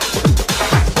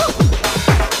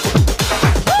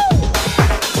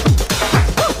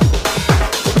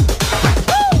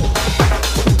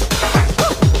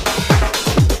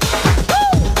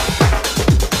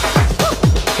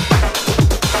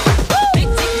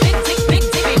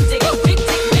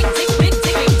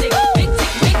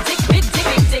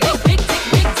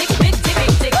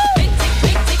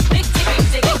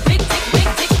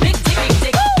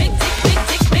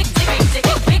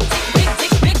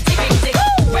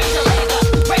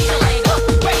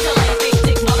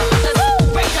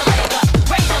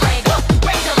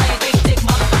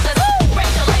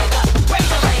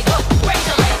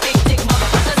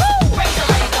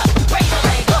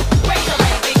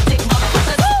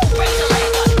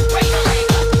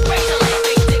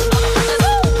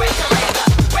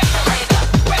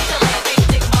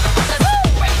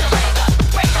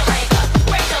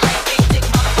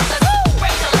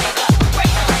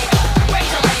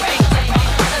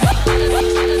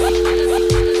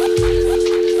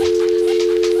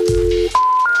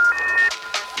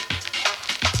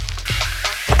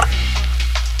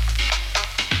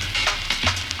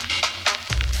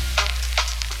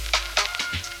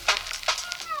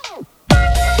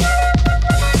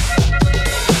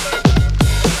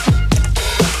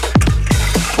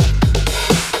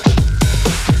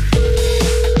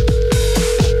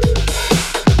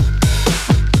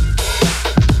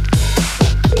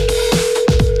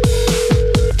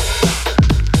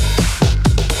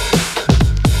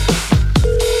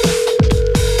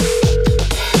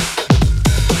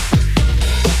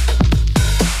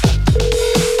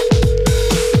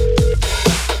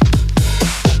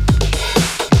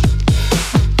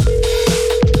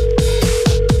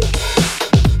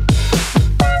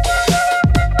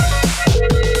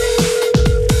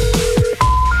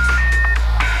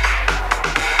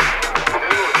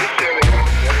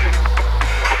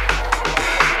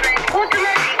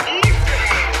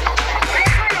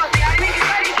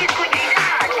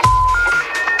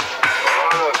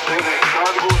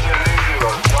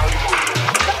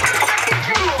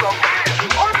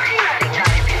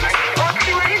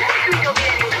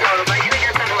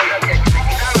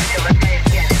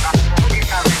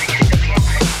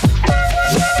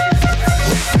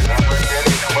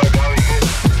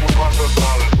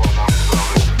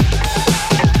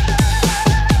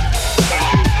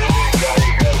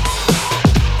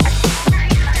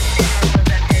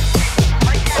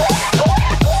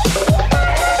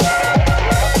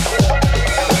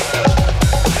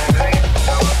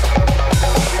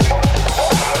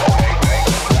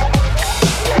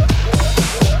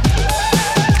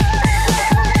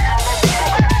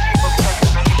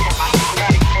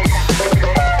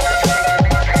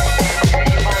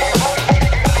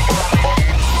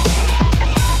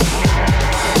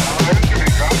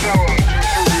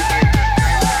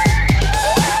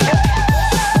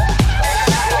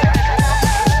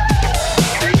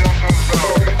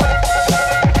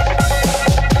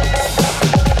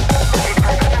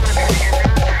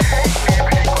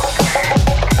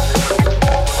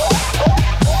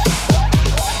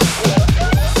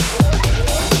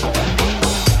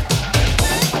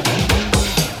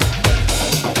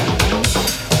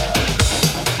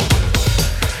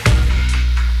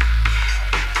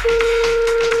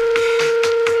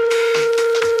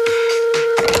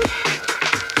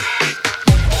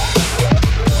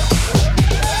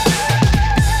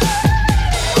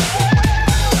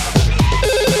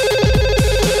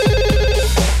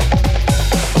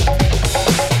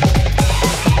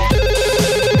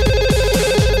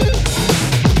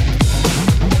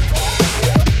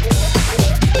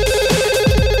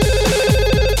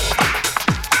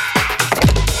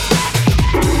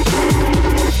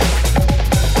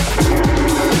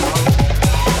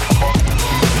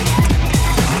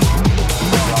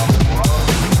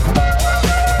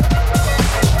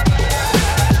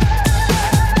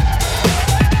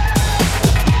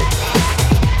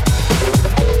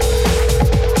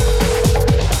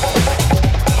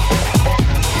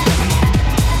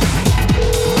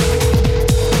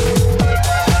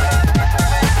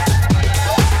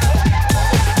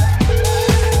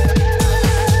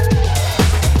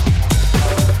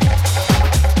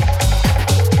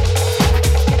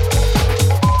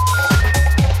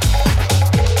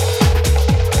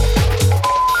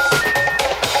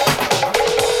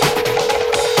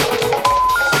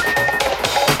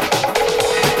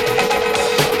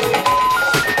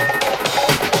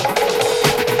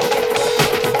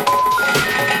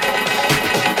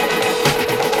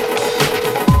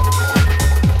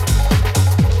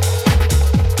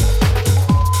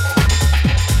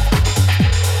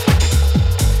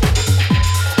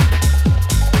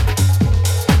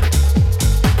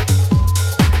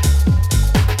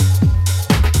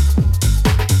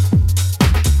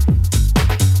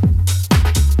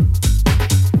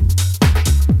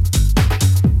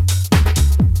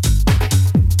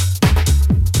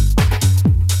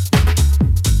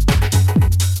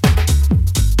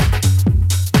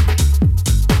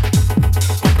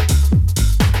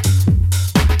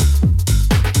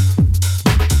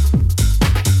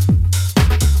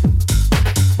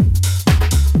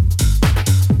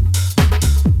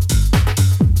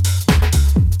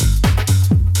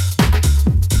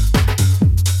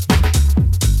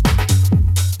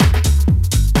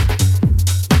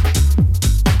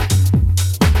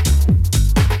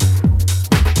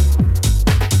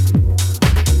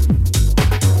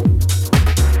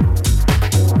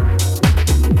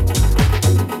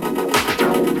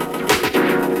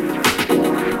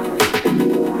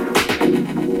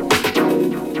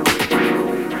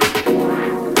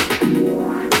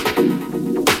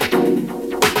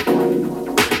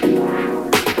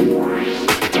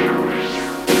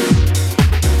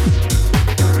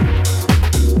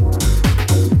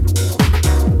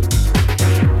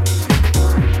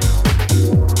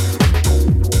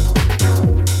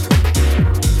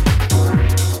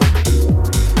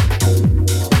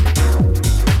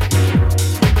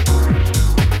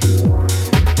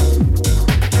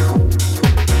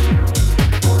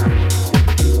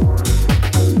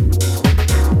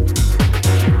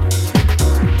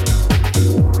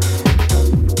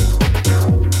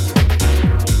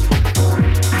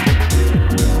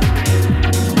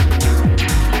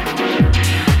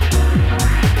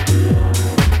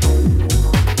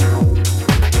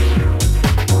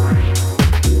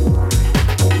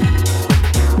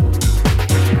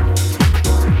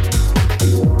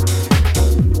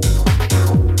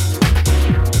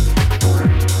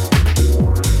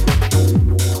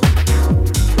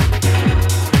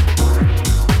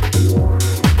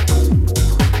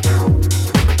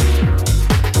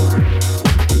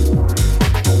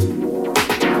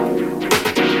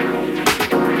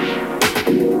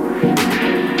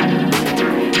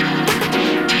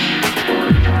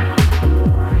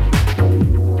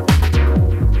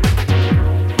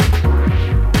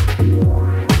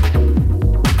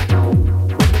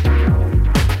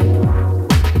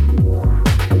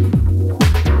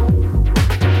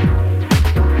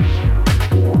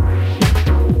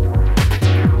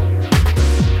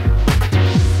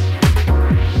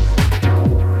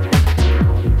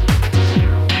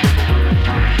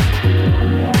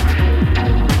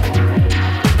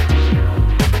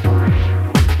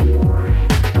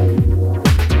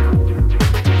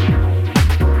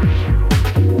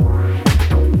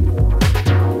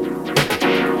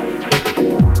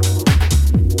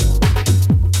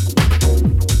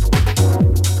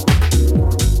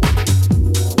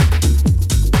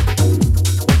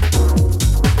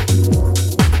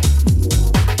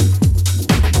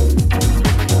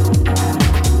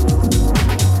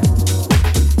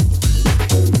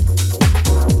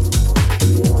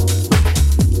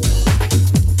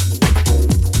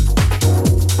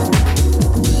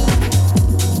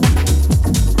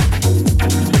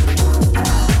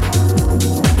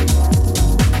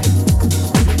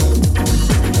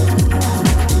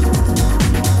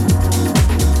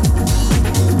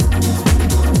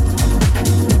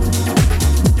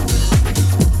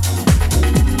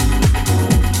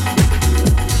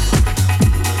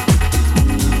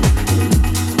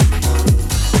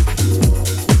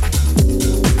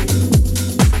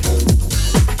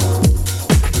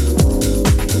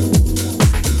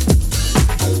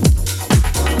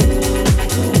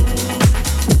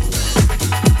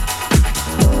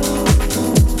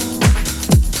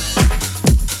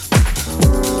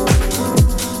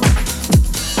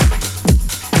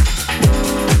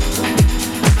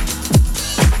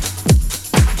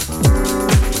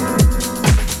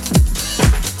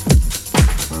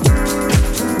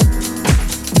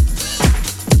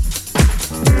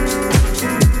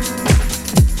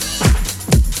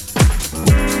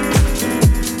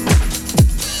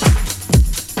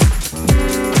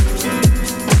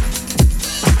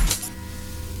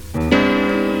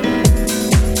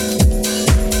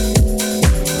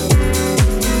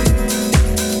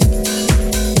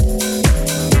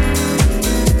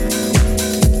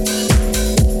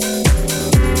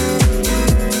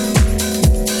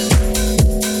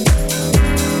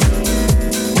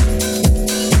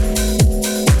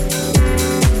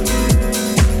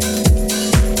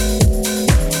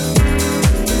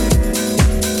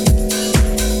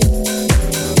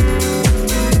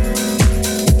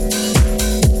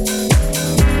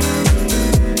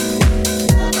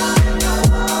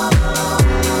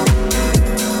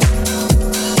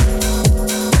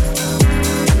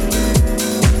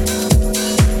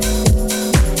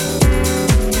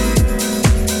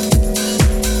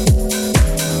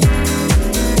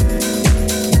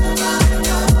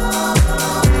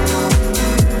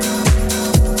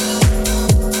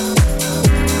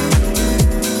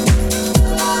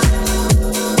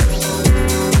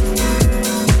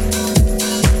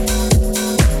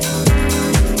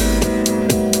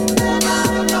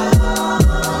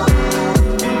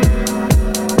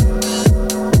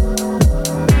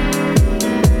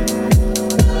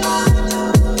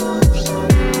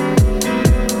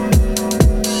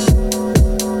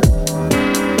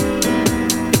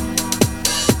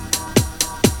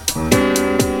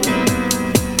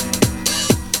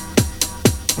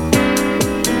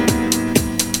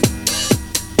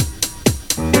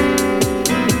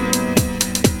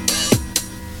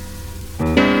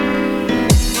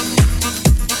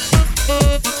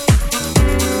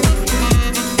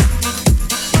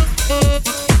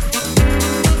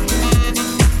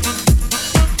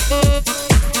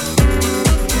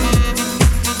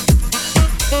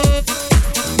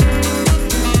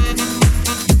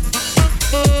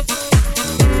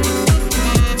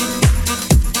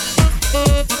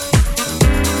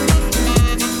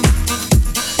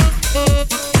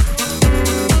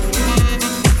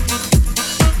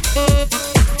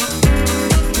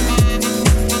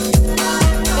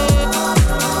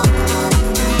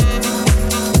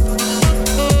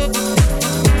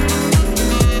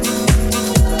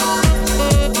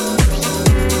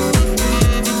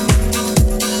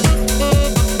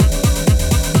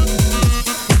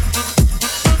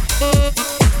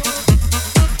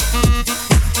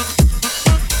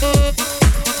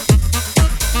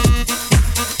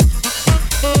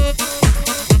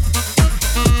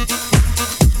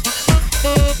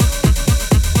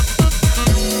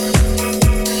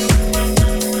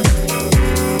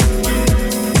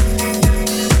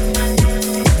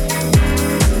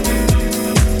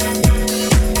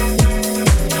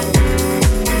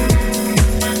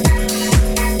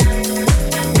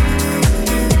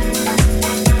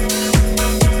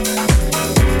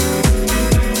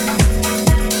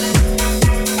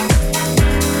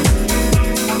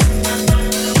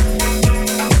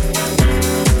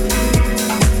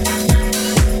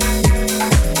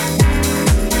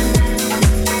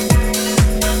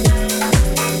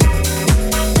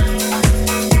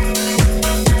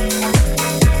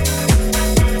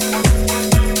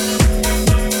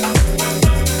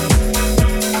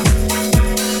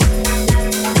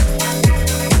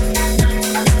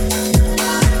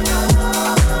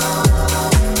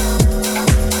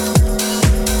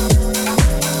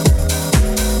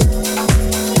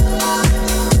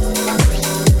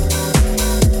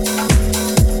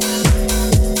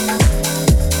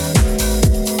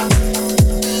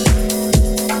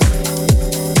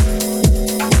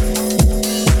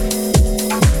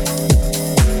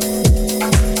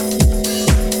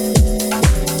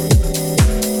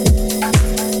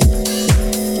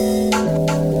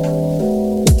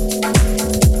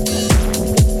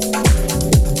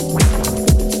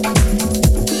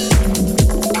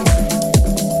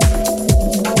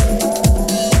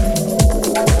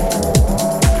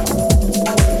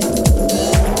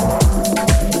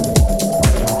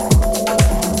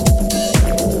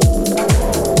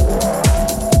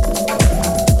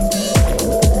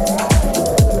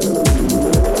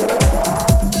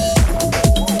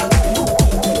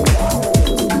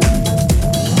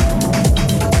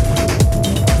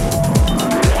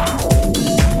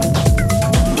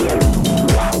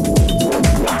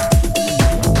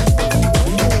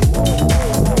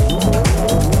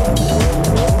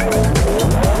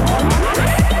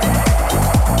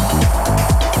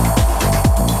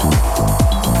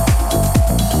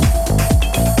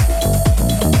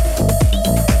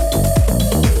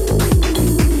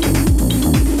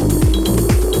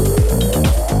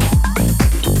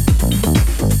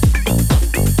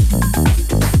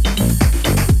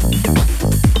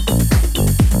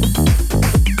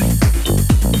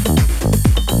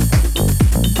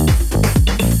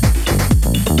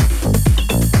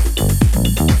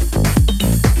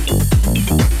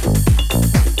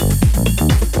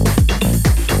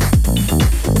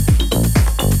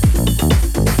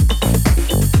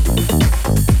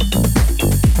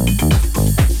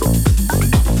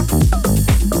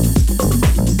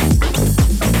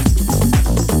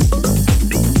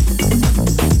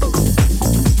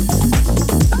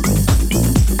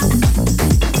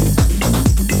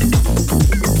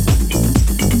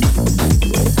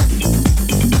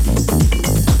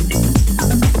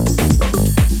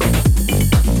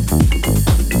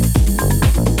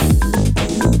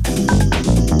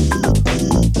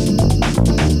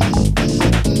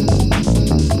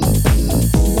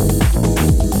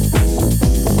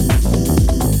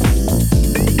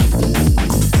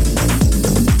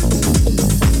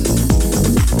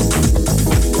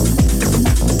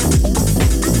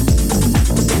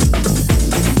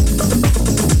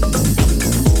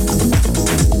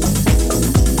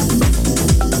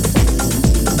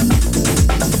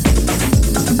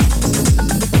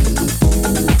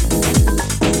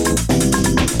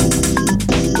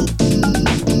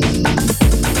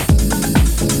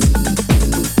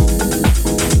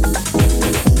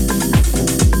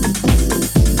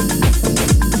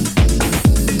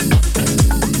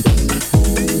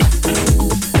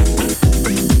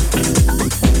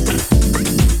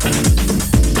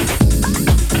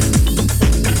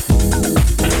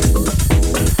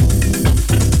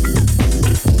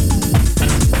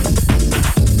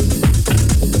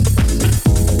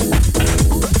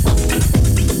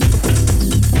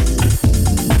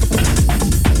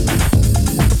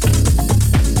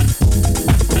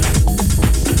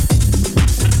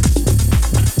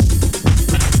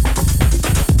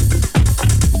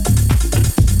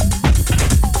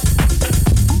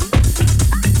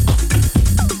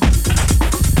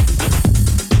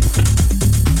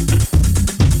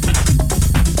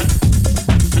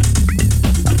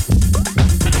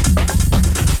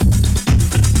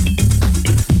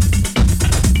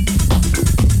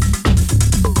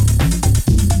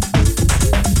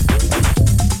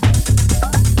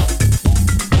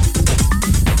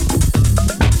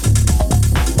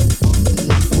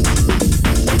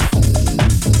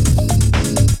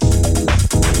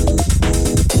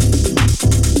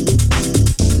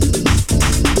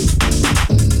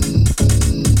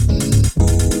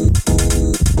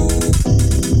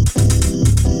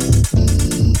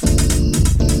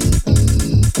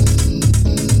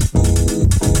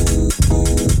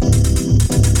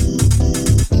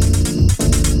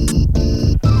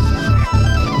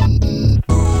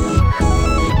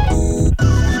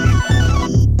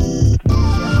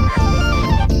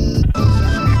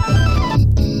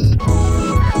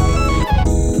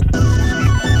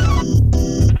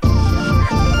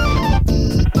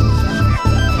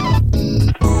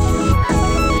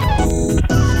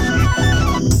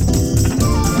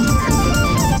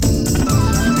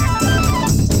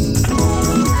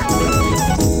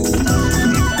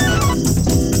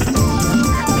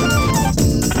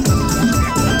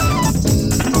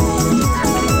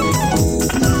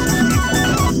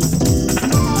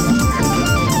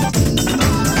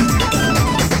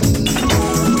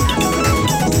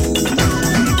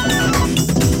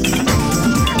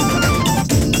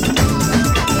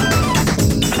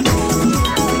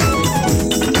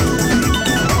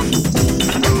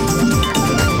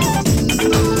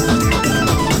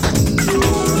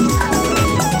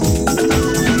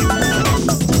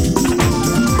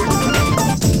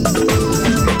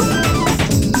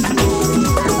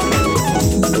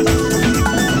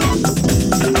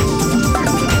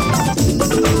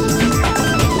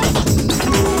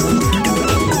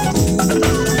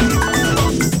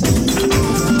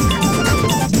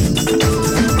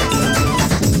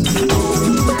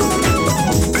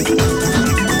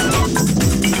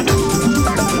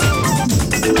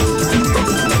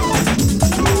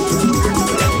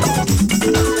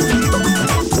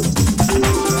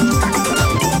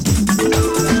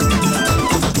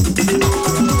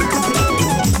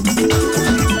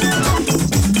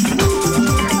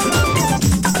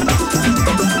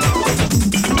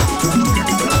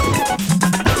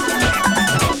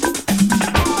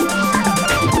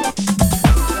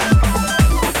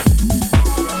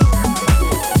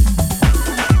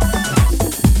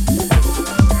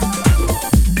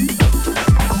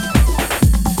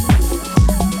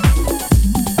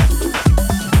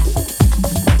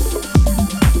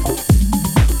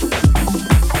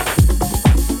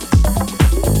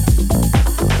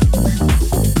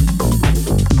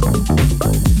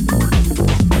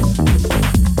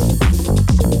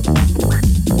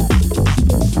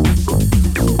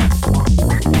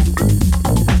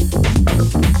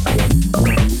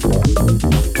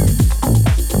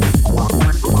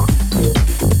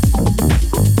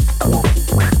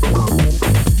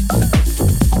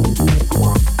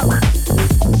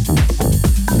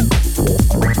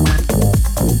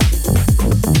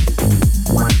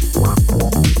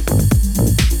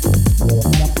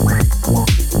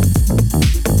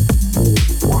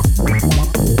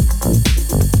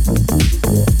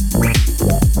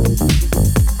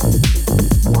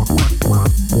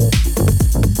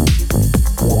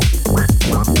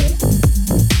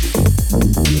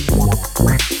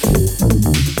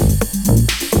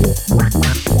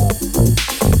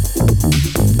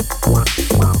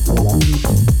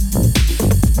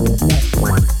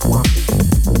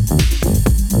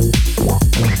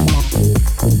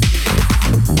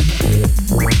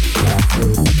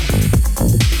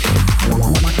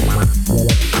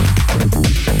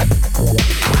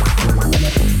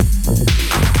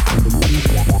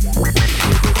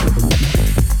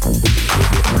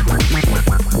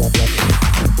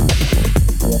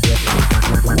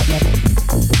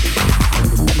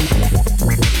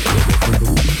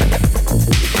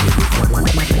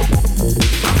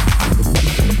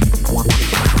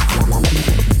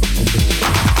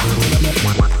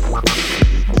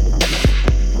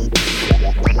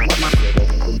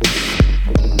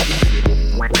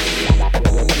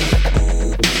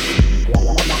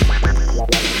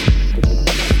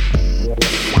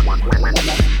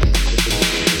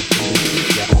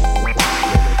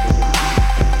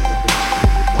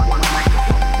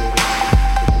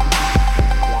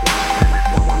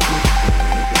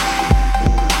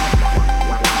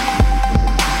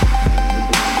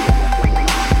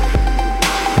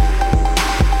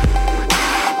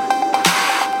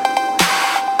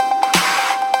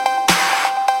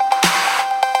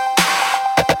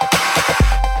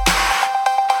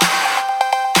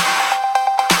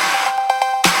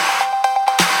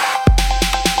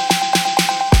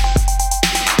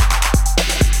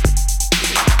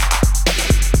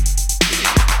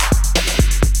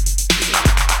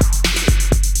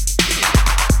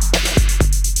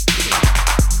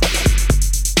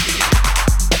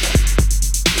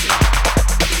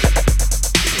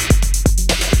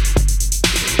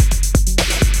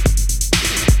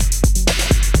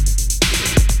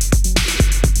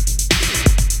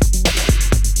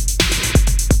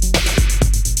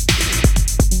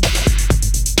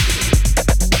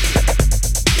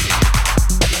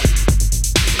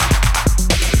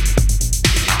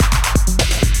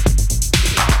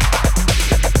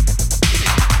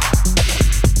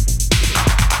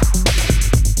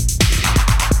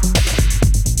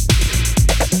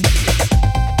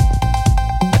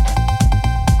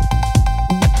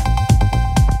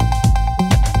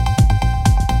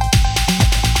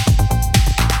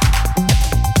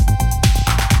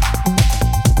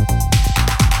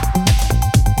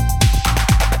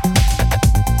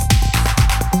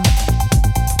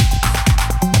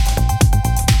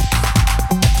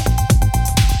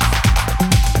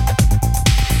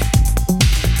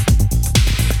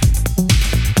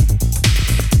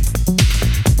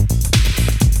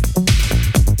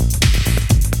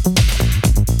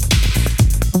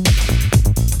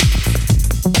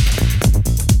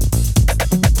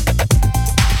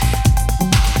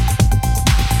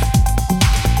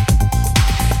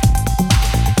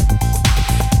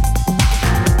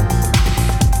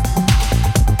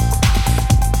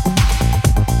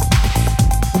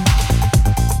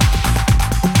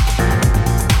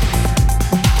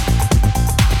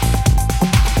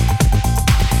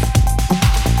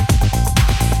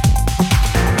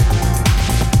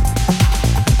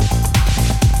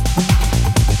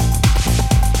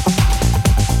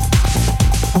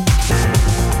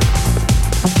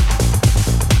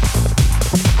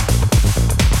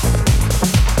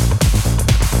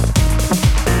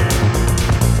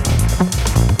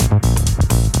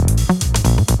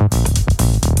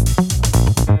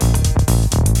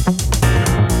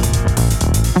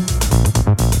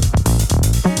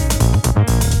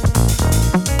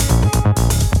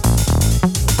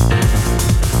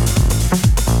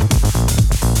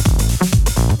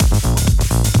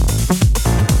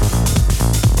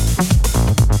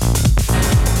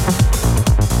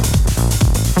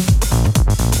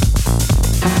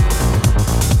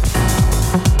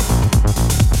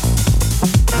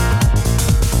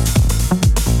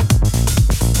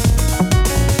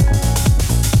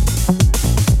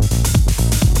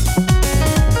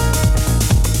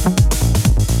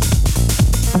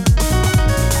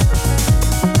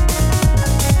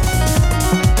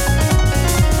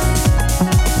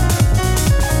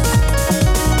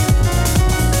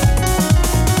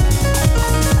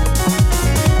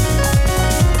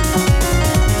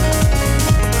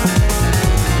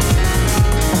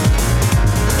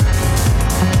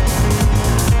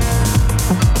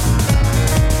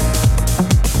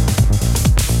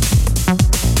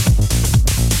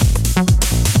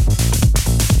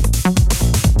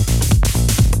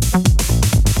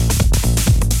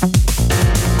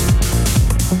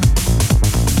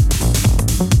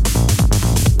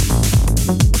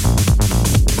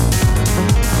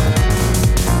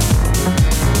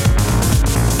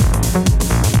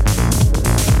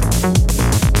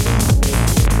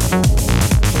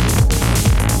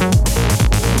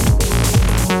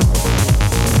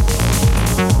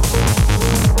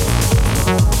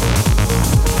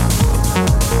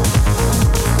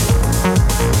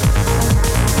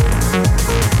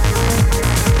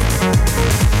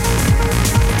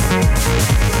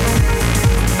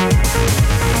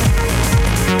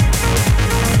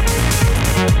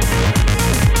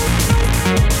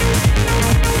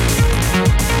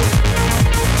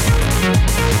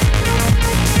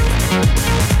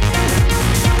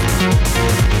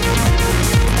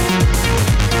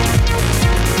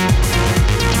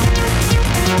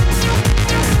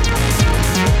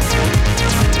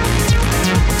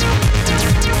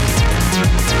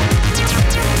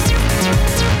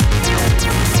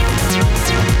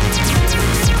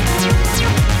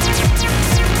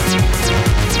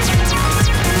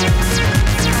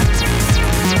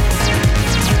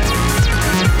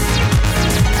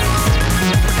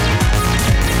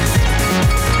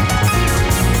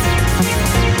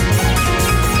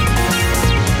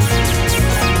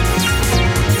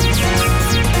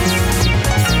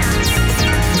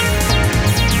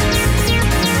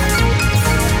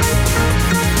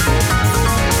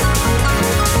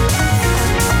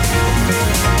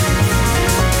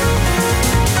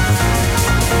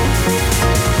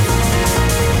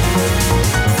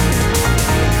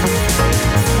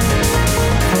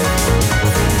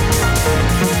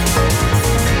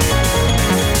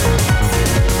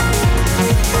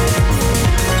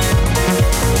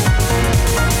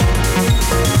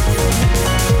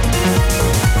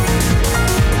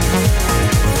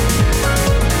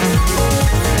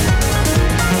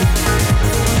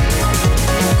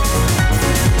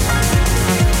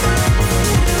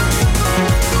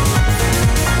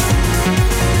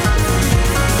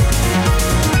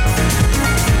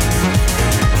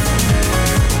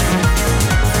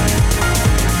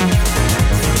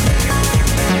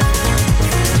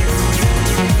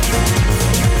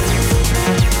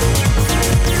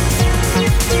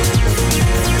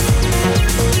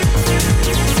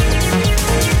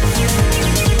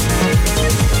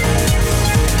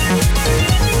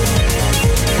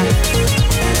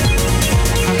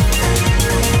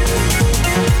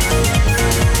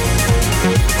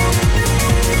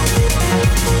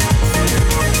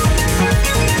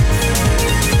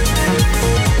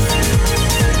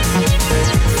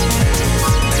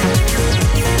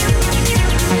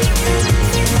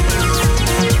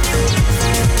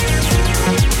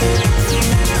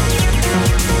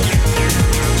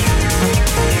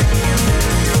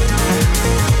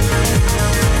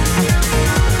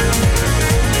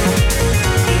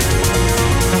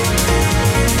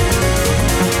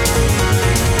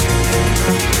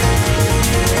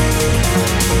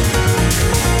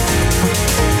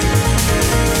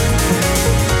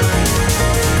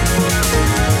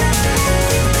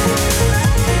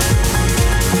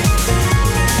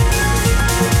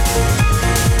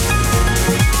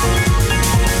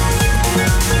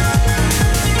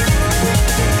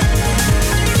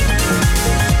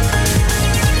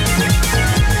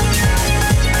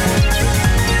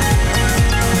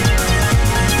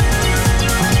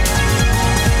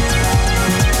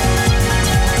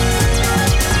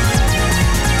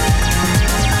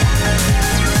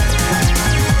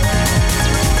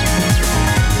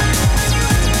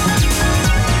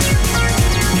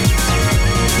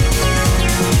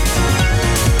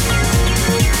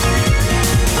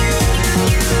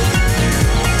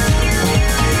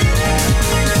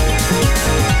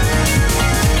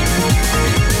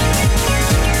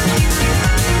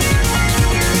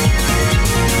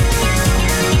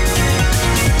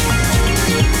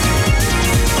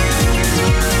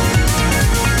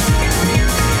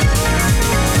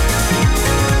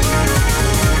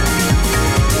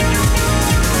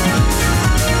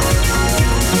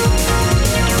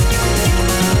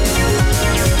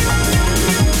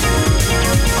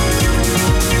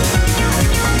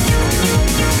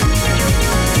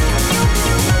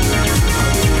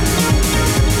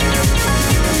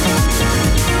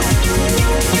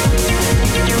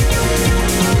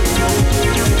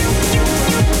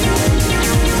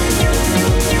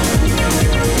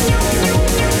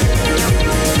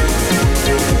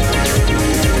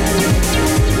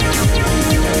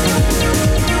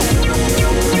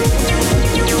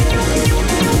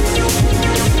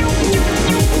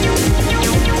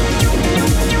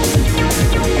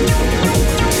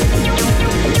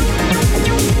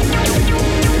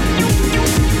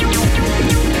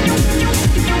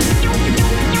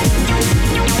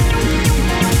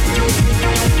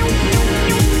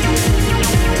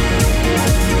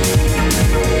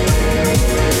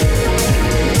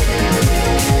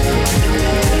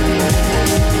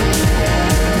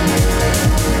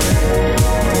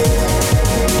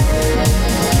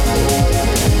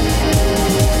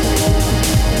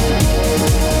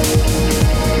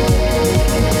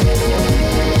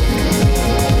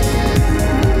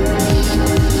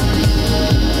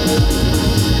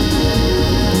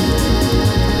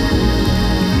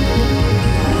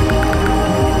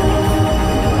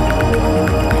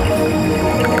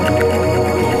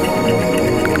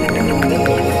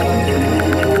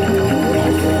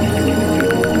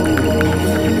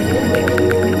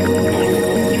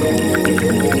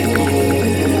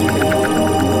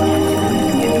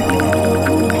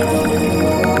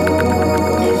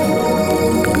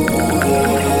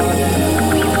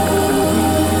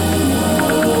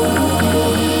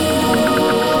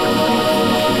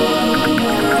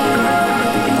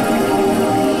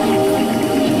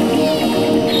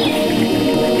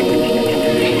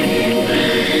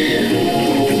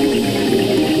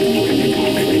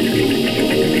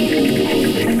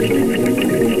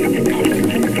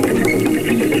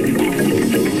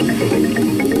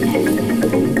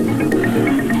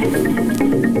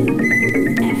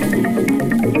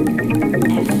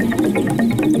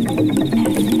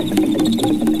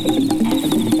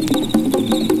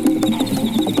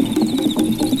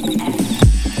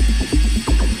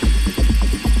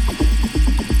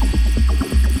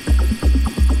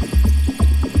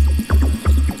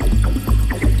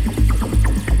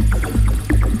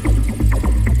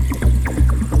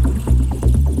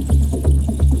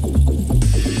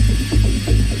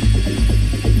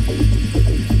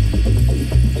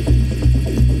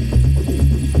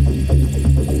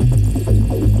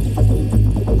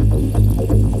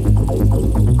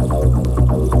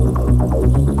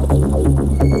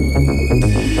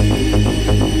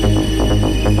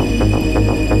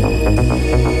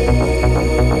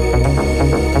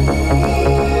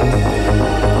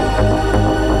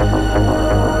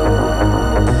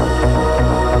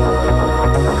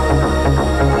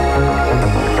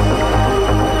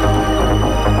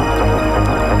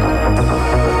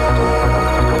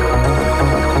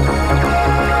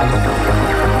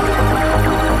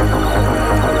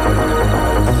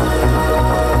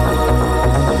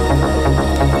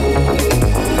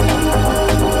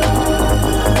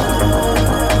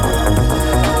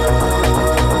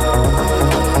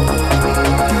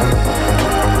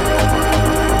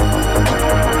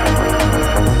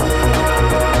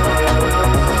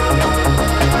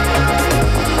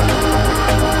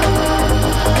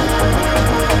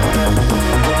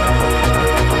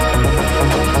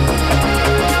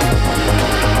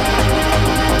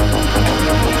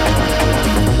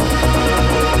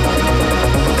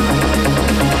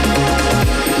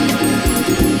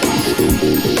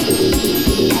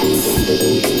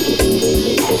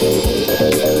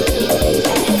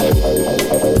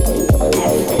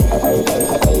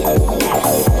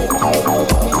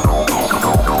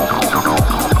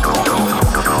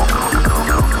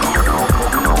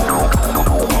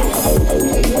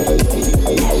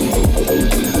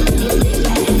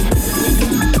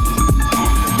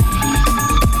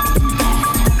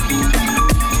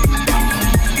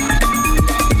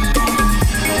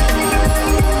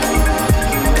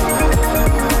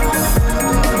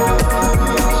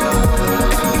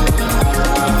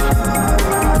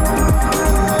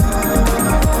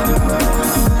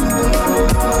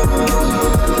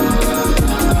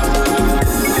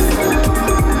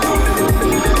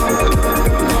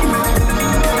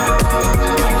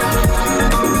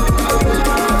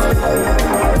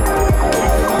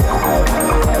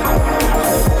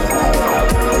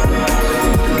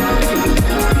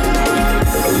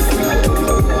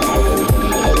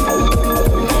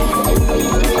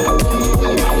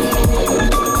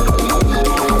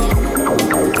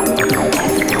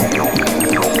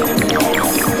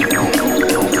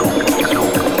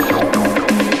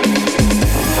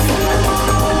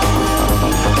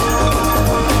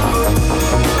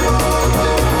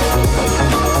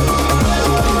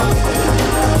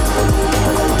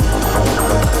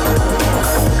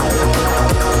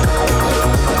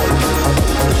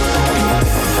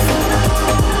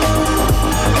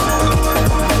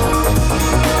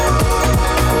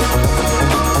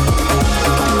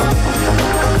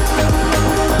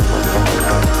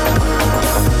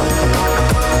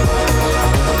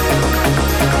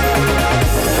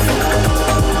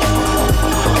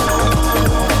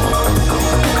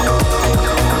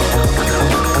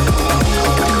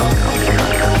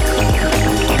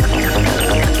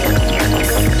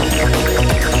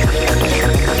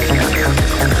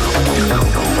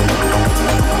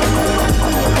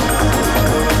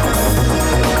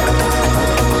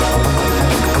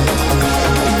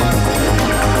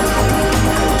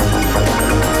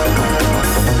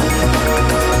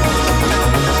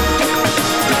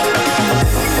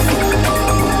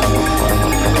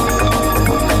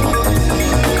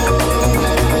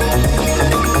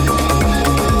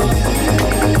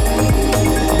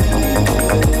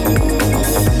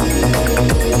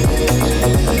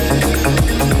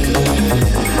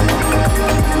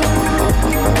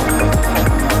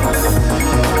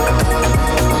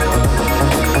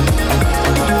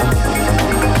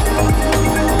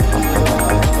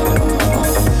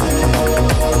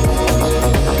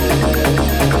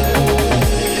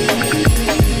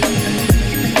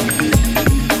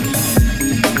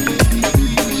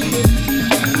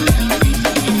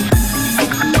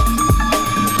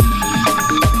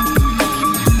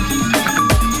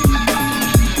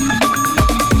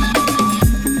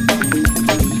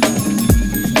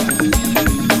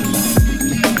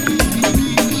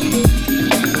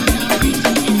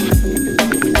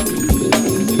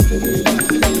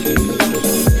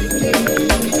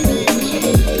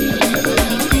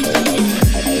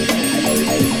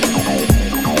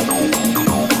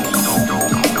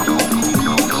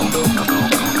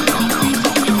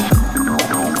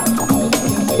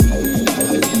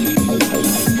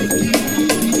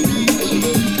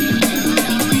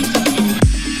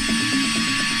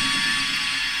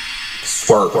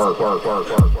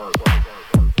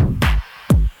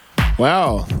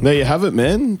 Wow, there you have it,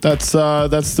 man. That's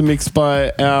the mix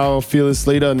by our fearless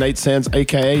leader, Nait Sands,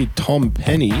 aka Tom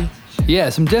Penny. Yeah,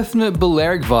 some definite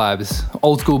Balearic vibes,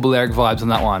 old school Balearic vibes on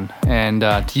that one. And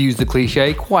to use the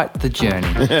cliche, quite the journey.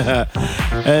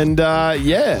 And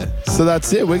so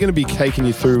that's it. We're going to be taking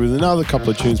you through with another couple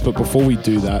of tunes. But before we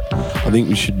do that, I think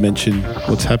we should mention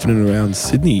what's happening around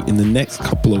Sydney in the next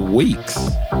couple of weeks.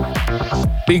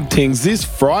 Big things. This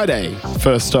Friday,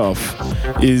 first off,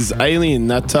 is Alien,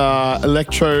 that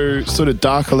electro, sort of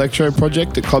dark electro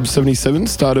project at Club 77,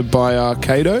 started by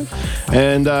Kato.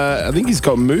 And I think he's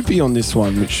got Moopy on this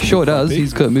one, which sure does. Big.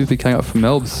 He's got Moopy coming up from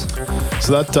Melbs.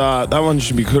 So that one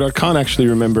should be good. I can't actually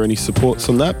remember any supports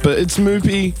on that, but it's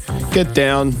Moopy. Get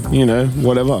down,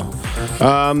 whatever.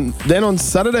 Then on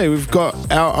Saturday, we've got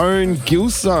our own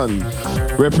Gilson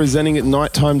representing at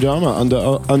Nighttime Drama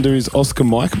under his Oscar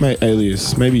Mike Mate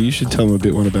alias. Maybe you should tell him a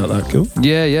bit one about that, Gil.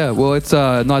 Yeah. Well, it's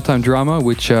Nighttime Drama,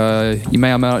 which you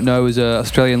may or may not know is an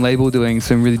Australian label doing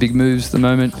some really big moves at the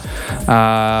moment.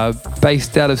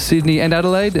 Based out of Sydney and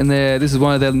Adelaide, and this is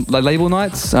one of their label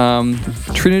nights.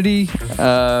 Trinity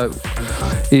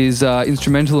is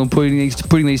instrumental in putting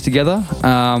these together,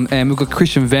 and we've got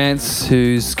Christian Vance,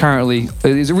 who's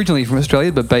is originally from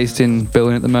Australia but based in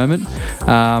Berlin at the moment,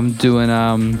 doing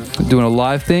a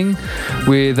live thing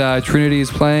with Trinity is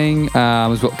playing.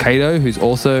 We've got Kato, who's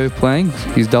also playing.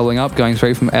 He's doubling up, going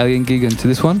straight from Alien gig into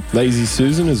this one. Lazy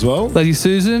Susan as well. Lazy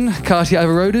Susan. Cartier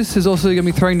Avarodis is also going to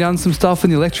be throwing down some stuff in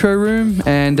the electro room,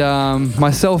 and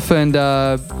myself and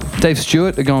Dave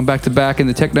Stewart are going back to back in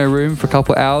the techno room for a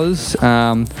couple of hours.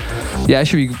 It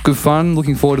should be good fun.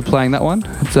 Looking forward to playing that one.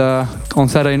 It's on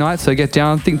Saturday night, so get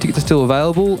down. I think tickets are still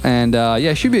available, and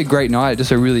it should be a great night.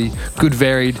 Just a really good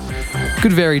varied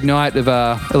night of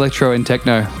electro and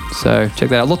techno. So check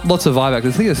that out. Lots of live acts.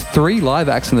 I think there's 3 live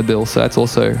acts in the bill, so that's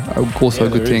also a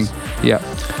good thing. Yeah.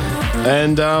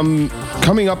 And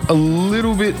coming up a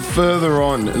little bit further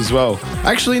on as well.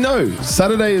 Actually, no,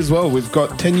 Saturday as well. We've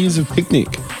got 10 Years of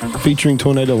Picnic featuring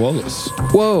Tornado Wallace.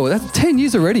 Whoa, that's 10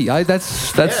 years already.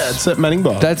 It's at Manning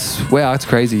Bar. That's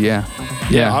crazy. Yeah.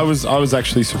 I was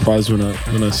actually surprised when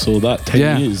I saw that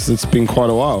 10 years. It's been quite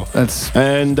a while.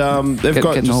 They've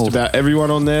got just old. About everyone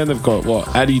on there. They've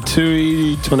got Addy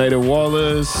Tui, Tornado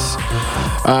Wallace,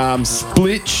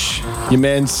 Splitch, your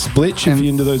man Splitch, if you're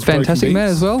into those Fantastic Man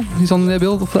as well. He's on their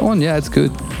bill for that one. Yeah, it's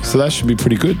good. So that should be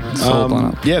pretty good.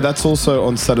 That's also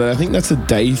on Saturday. I think that's a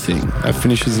day thing. That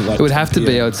finishes at it would have to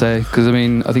be, I would say, because I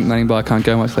think Manning Bar can't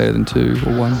go much later than 2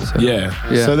 or 1. So. Yeah.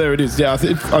 So there it is. Yeah,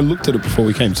 I looked at it before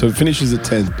we came. So it finishes at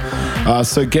 10.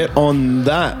 So get on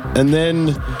that. And then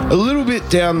a little bit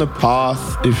down the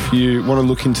path, if you want to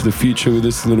look into the future with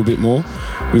us a little bit more,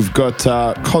 we've got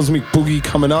Cosmic Boogie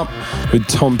coming up with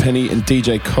Tom Penny and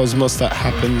DJ Cosmos. That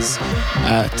happens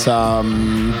at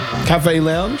Cafe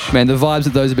Lounge. Man, the vibes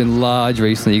of those have been large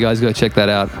recently. You guys got to check that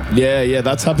out. Yeah,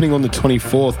 that's happening on the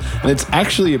 24th. And it's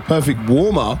actually a perfect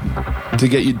warm-up to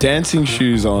get your dancing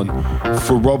shoes on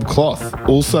for Rob Cloth,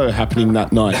 also happening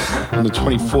that night on the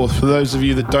 24th. For those of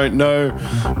you that don't know,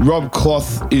 Rob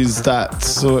Cloth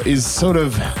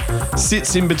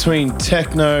sits in between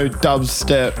techno,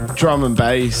 dubstep, drum and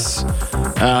bass.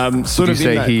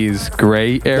 He is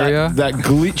grey area? That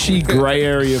glitchy grey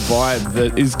area vibe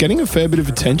that is getting a fair bit of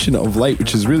attention of late,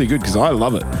 which is really good because I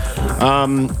love it.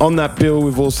 On that bill,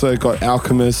 we've also got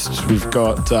Alchemist, we've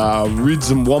got Rids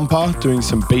and Wampa doing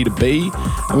some B2B,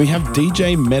 and we have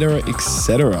DJ Meta,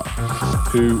 etc.,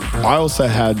 who I also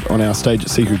had on our stage at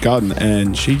Secret Garden,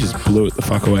 and she just blew it the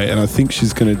fuck away, and I think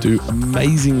she's going to do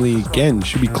amazingly again.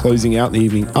 She'll be closing out the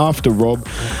evening after Rob.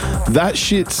 That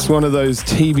shit's one of those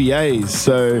TBAs,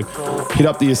 so hit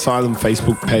up the Asylum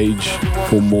Facebook page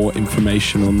for more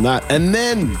information on that. And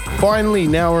then, finally,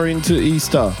 now we're into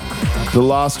Easter. The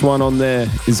last one on there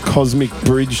is Cosmic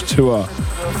Bridge Tour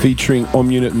featuring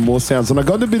Om Unit and More Sounds. And I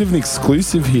got a bit of an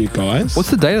exclusive here, guys. What's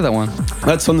the date of that one?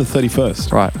 That's on the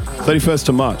 31st. Right. 31st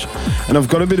of March. And I've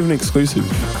got a bit of an exclusive.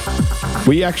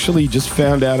 We actually just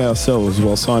found out ourselves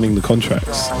while signing the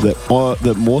contracts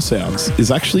that More Sounds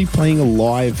is actually playing a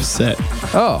live set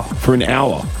for an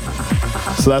hour.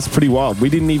 So that's pretty wild. We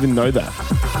didn't even know that.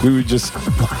 We were just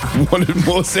wanted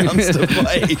More Sounds to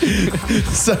play.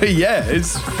 So yeah,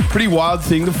 it's a pretty wild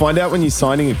thing to find out when you're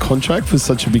signing a contract for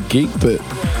such a big gig, but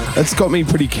that's got me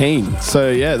pretty keen. So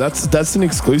yeah, that's an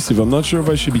exclusive. I'm not sure if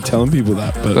I should be telling people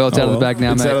that, but it's out of the bag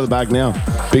now, mate. It's out of the bag now.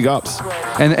 Big ups.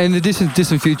 And in the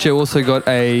distant future, we also got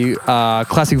a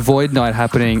classic Void night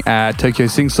happening at Tokyo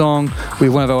Sing Song with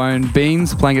one of our own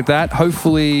Beans playing at that.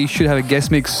 Hopefully, should have a guest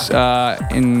mix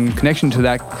in connection to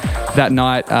that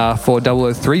night for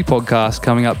 003 podcast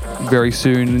coming up very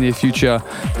soon in the near future.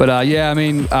 But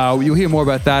you'll hear more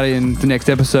about that in the next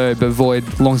episode. But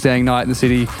Void, long-standing night in the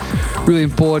city, really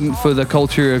important for the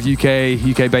culture of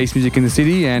UK-based music in the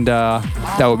city, and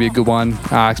that would be a good one,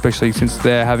 especially since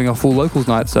they're having a full locals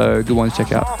night. So good one to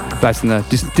check out. That's in the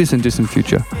distant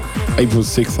future. April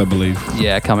 6th, I believe.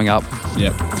 Yeah, coming up.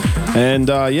 Yep. And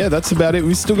that's about it.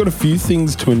 We've still got a few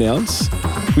things to announce.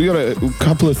 We got a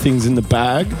couple of things in the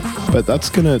bag, but that's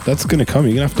gonna come.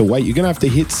 You're gonna have to wait. You're gonna have to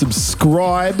hit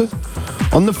subscribe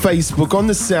on the Facebook, on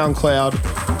the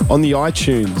SoundCloud, on the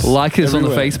iTunes. Like us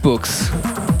everywhere. on the Facebooks.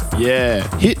 Yeah.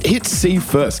 Hit C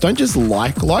first. Don't just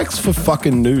like. Likes for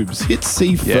fucking noobs. Hit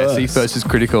C first. Yeah, C first is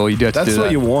critical. You do have to do that. That's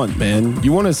what you want, man.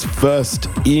 You want us first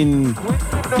in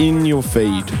your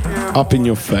feed, up in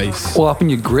your face. Or up in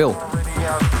your grill.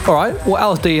 All right. Well,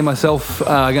 Alice D and myself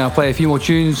are going to play a few more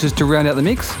tunes just to round out the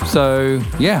mix. So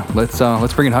yeah, let's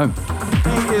bring it home.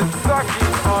 He is sucking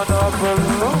on a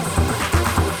balloon.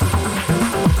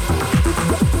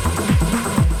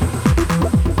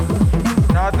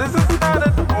 Now this is not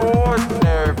an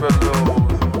ordinary balloon,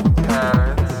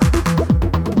 Terrence.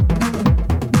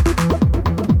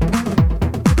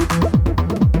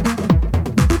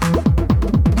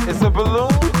 It's a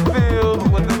balloon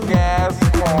filled with a gas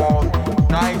called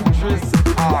nitrous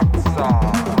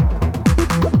oxide.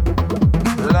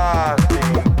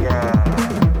 Laughing gas.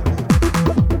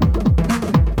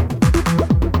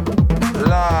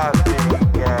 Laughing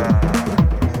gas.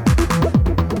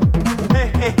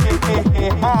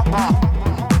 Ha ha.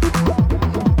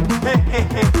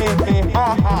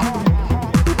 Ha ha.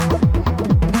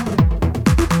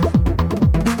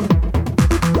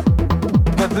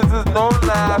 But this is no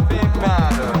laughing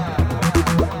matter.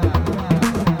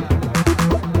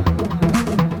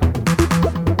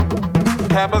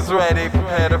 Cameras ready,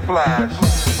 prepare to flash.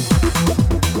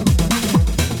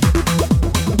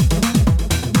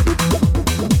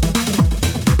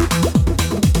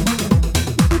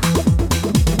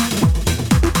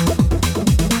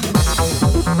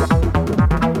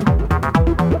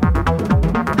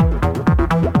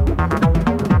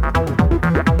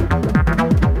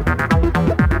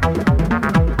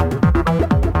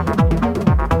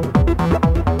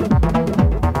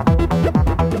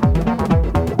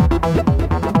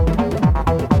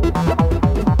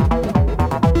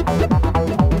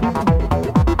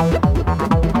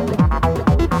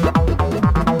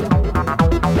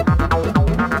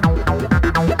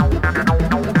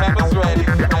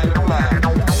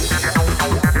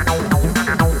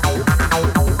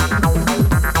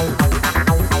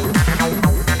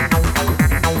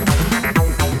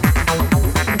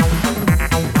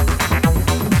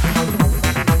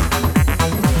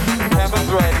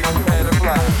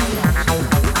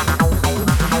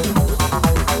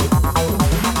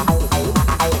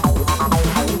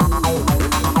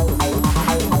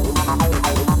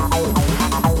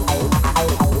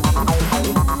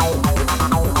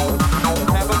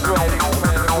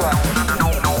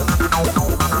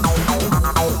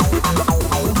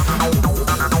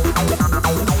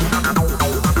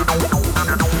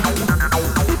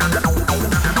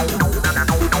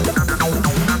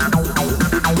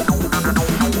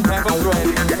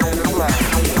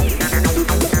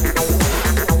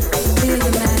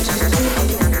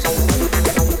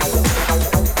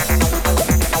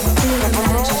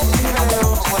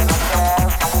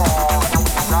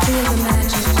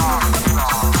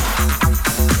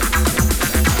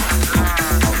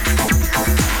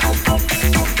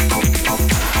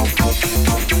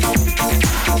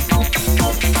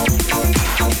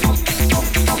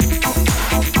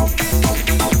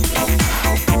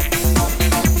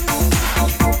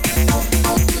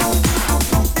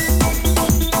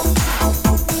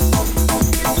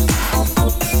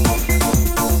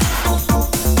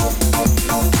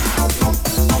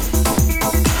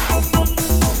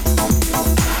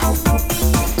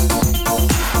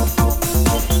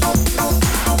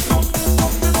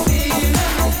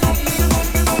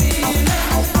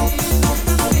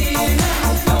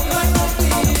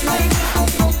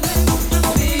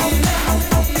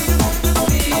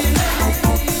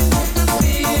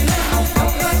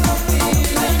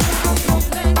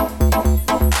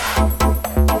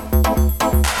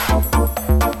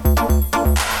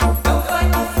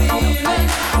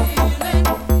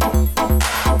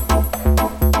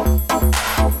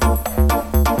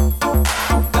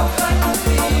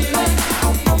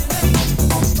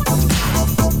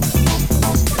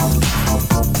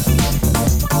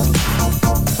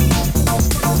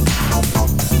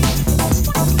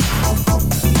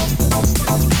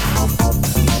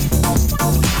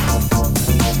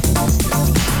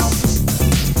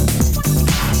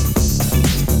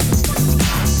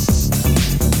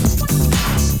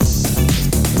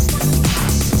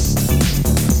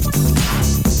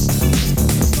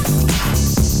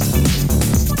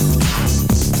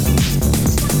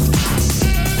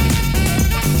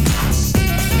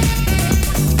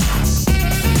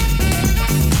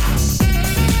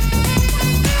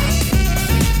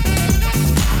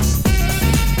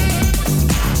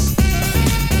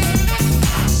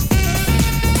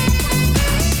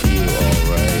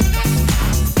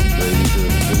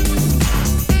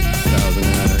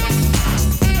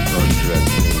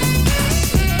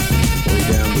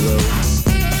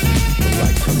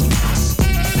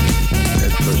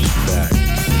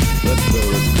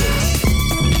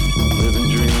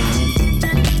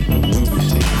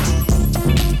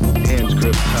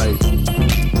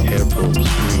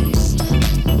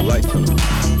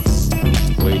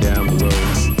 Way down below.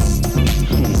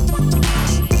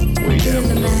 Way down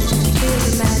below.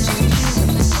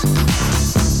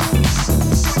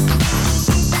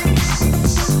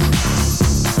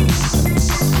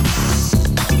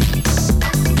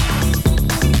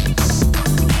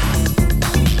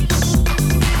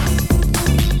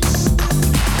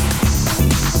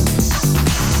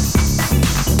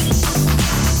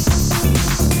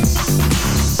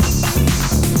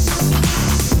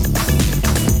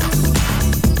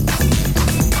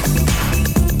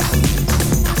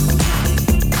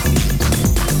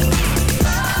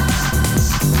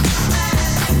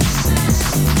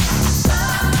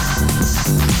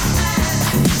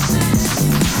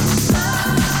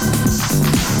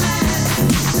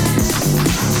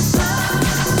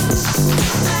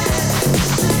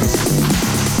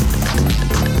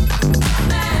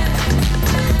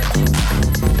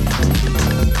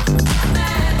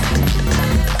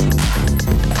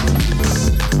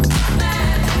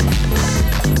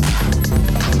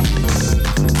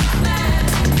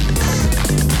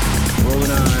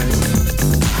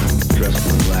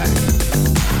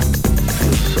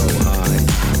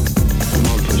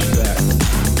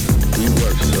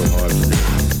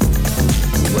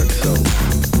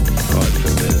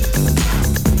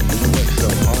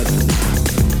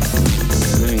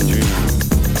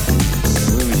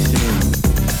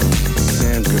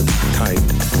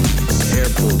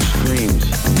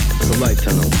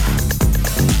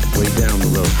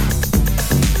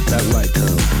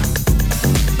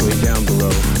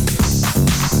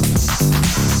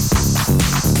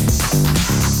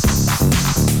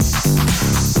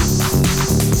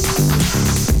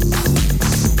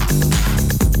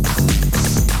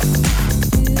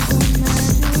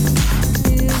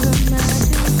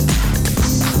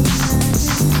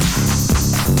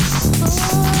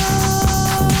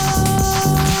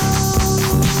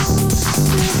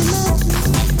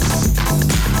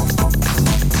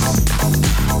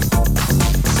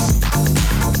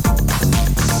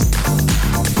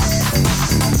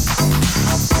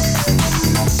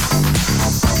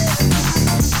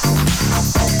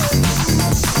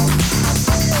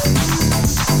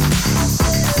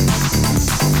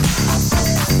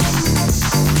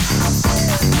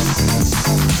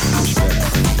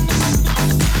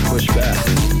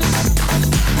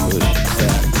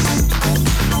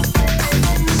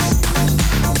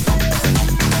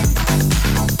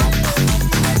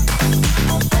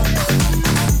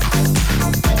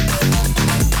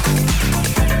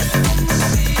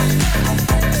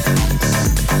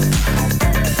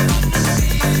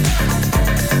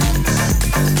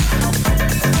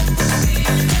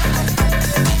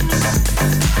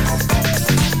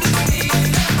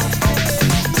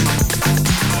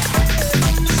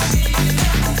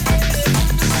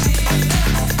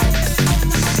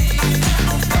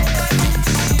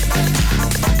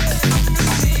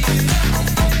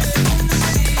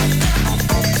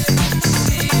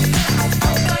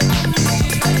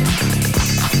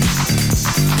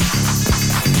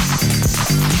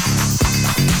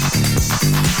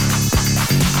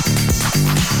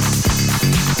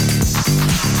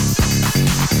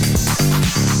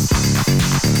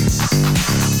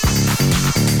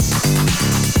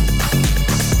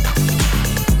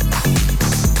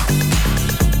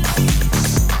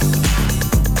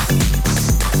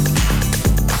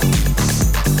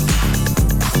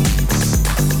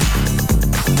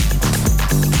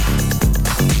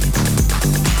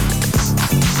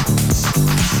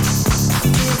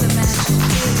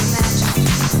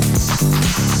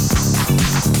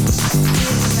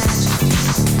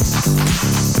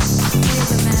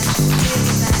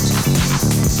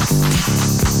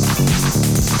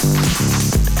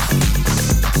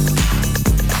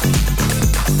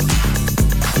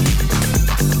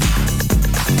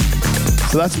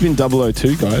 So that's been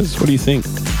 002, guys. What do you think?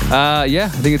 Yeah,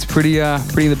 I think it's pretty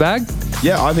in the bag.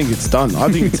 Yeah, I think it's done.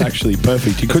 I think it's actually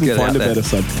perfect. You couldn't find a better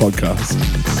podcast.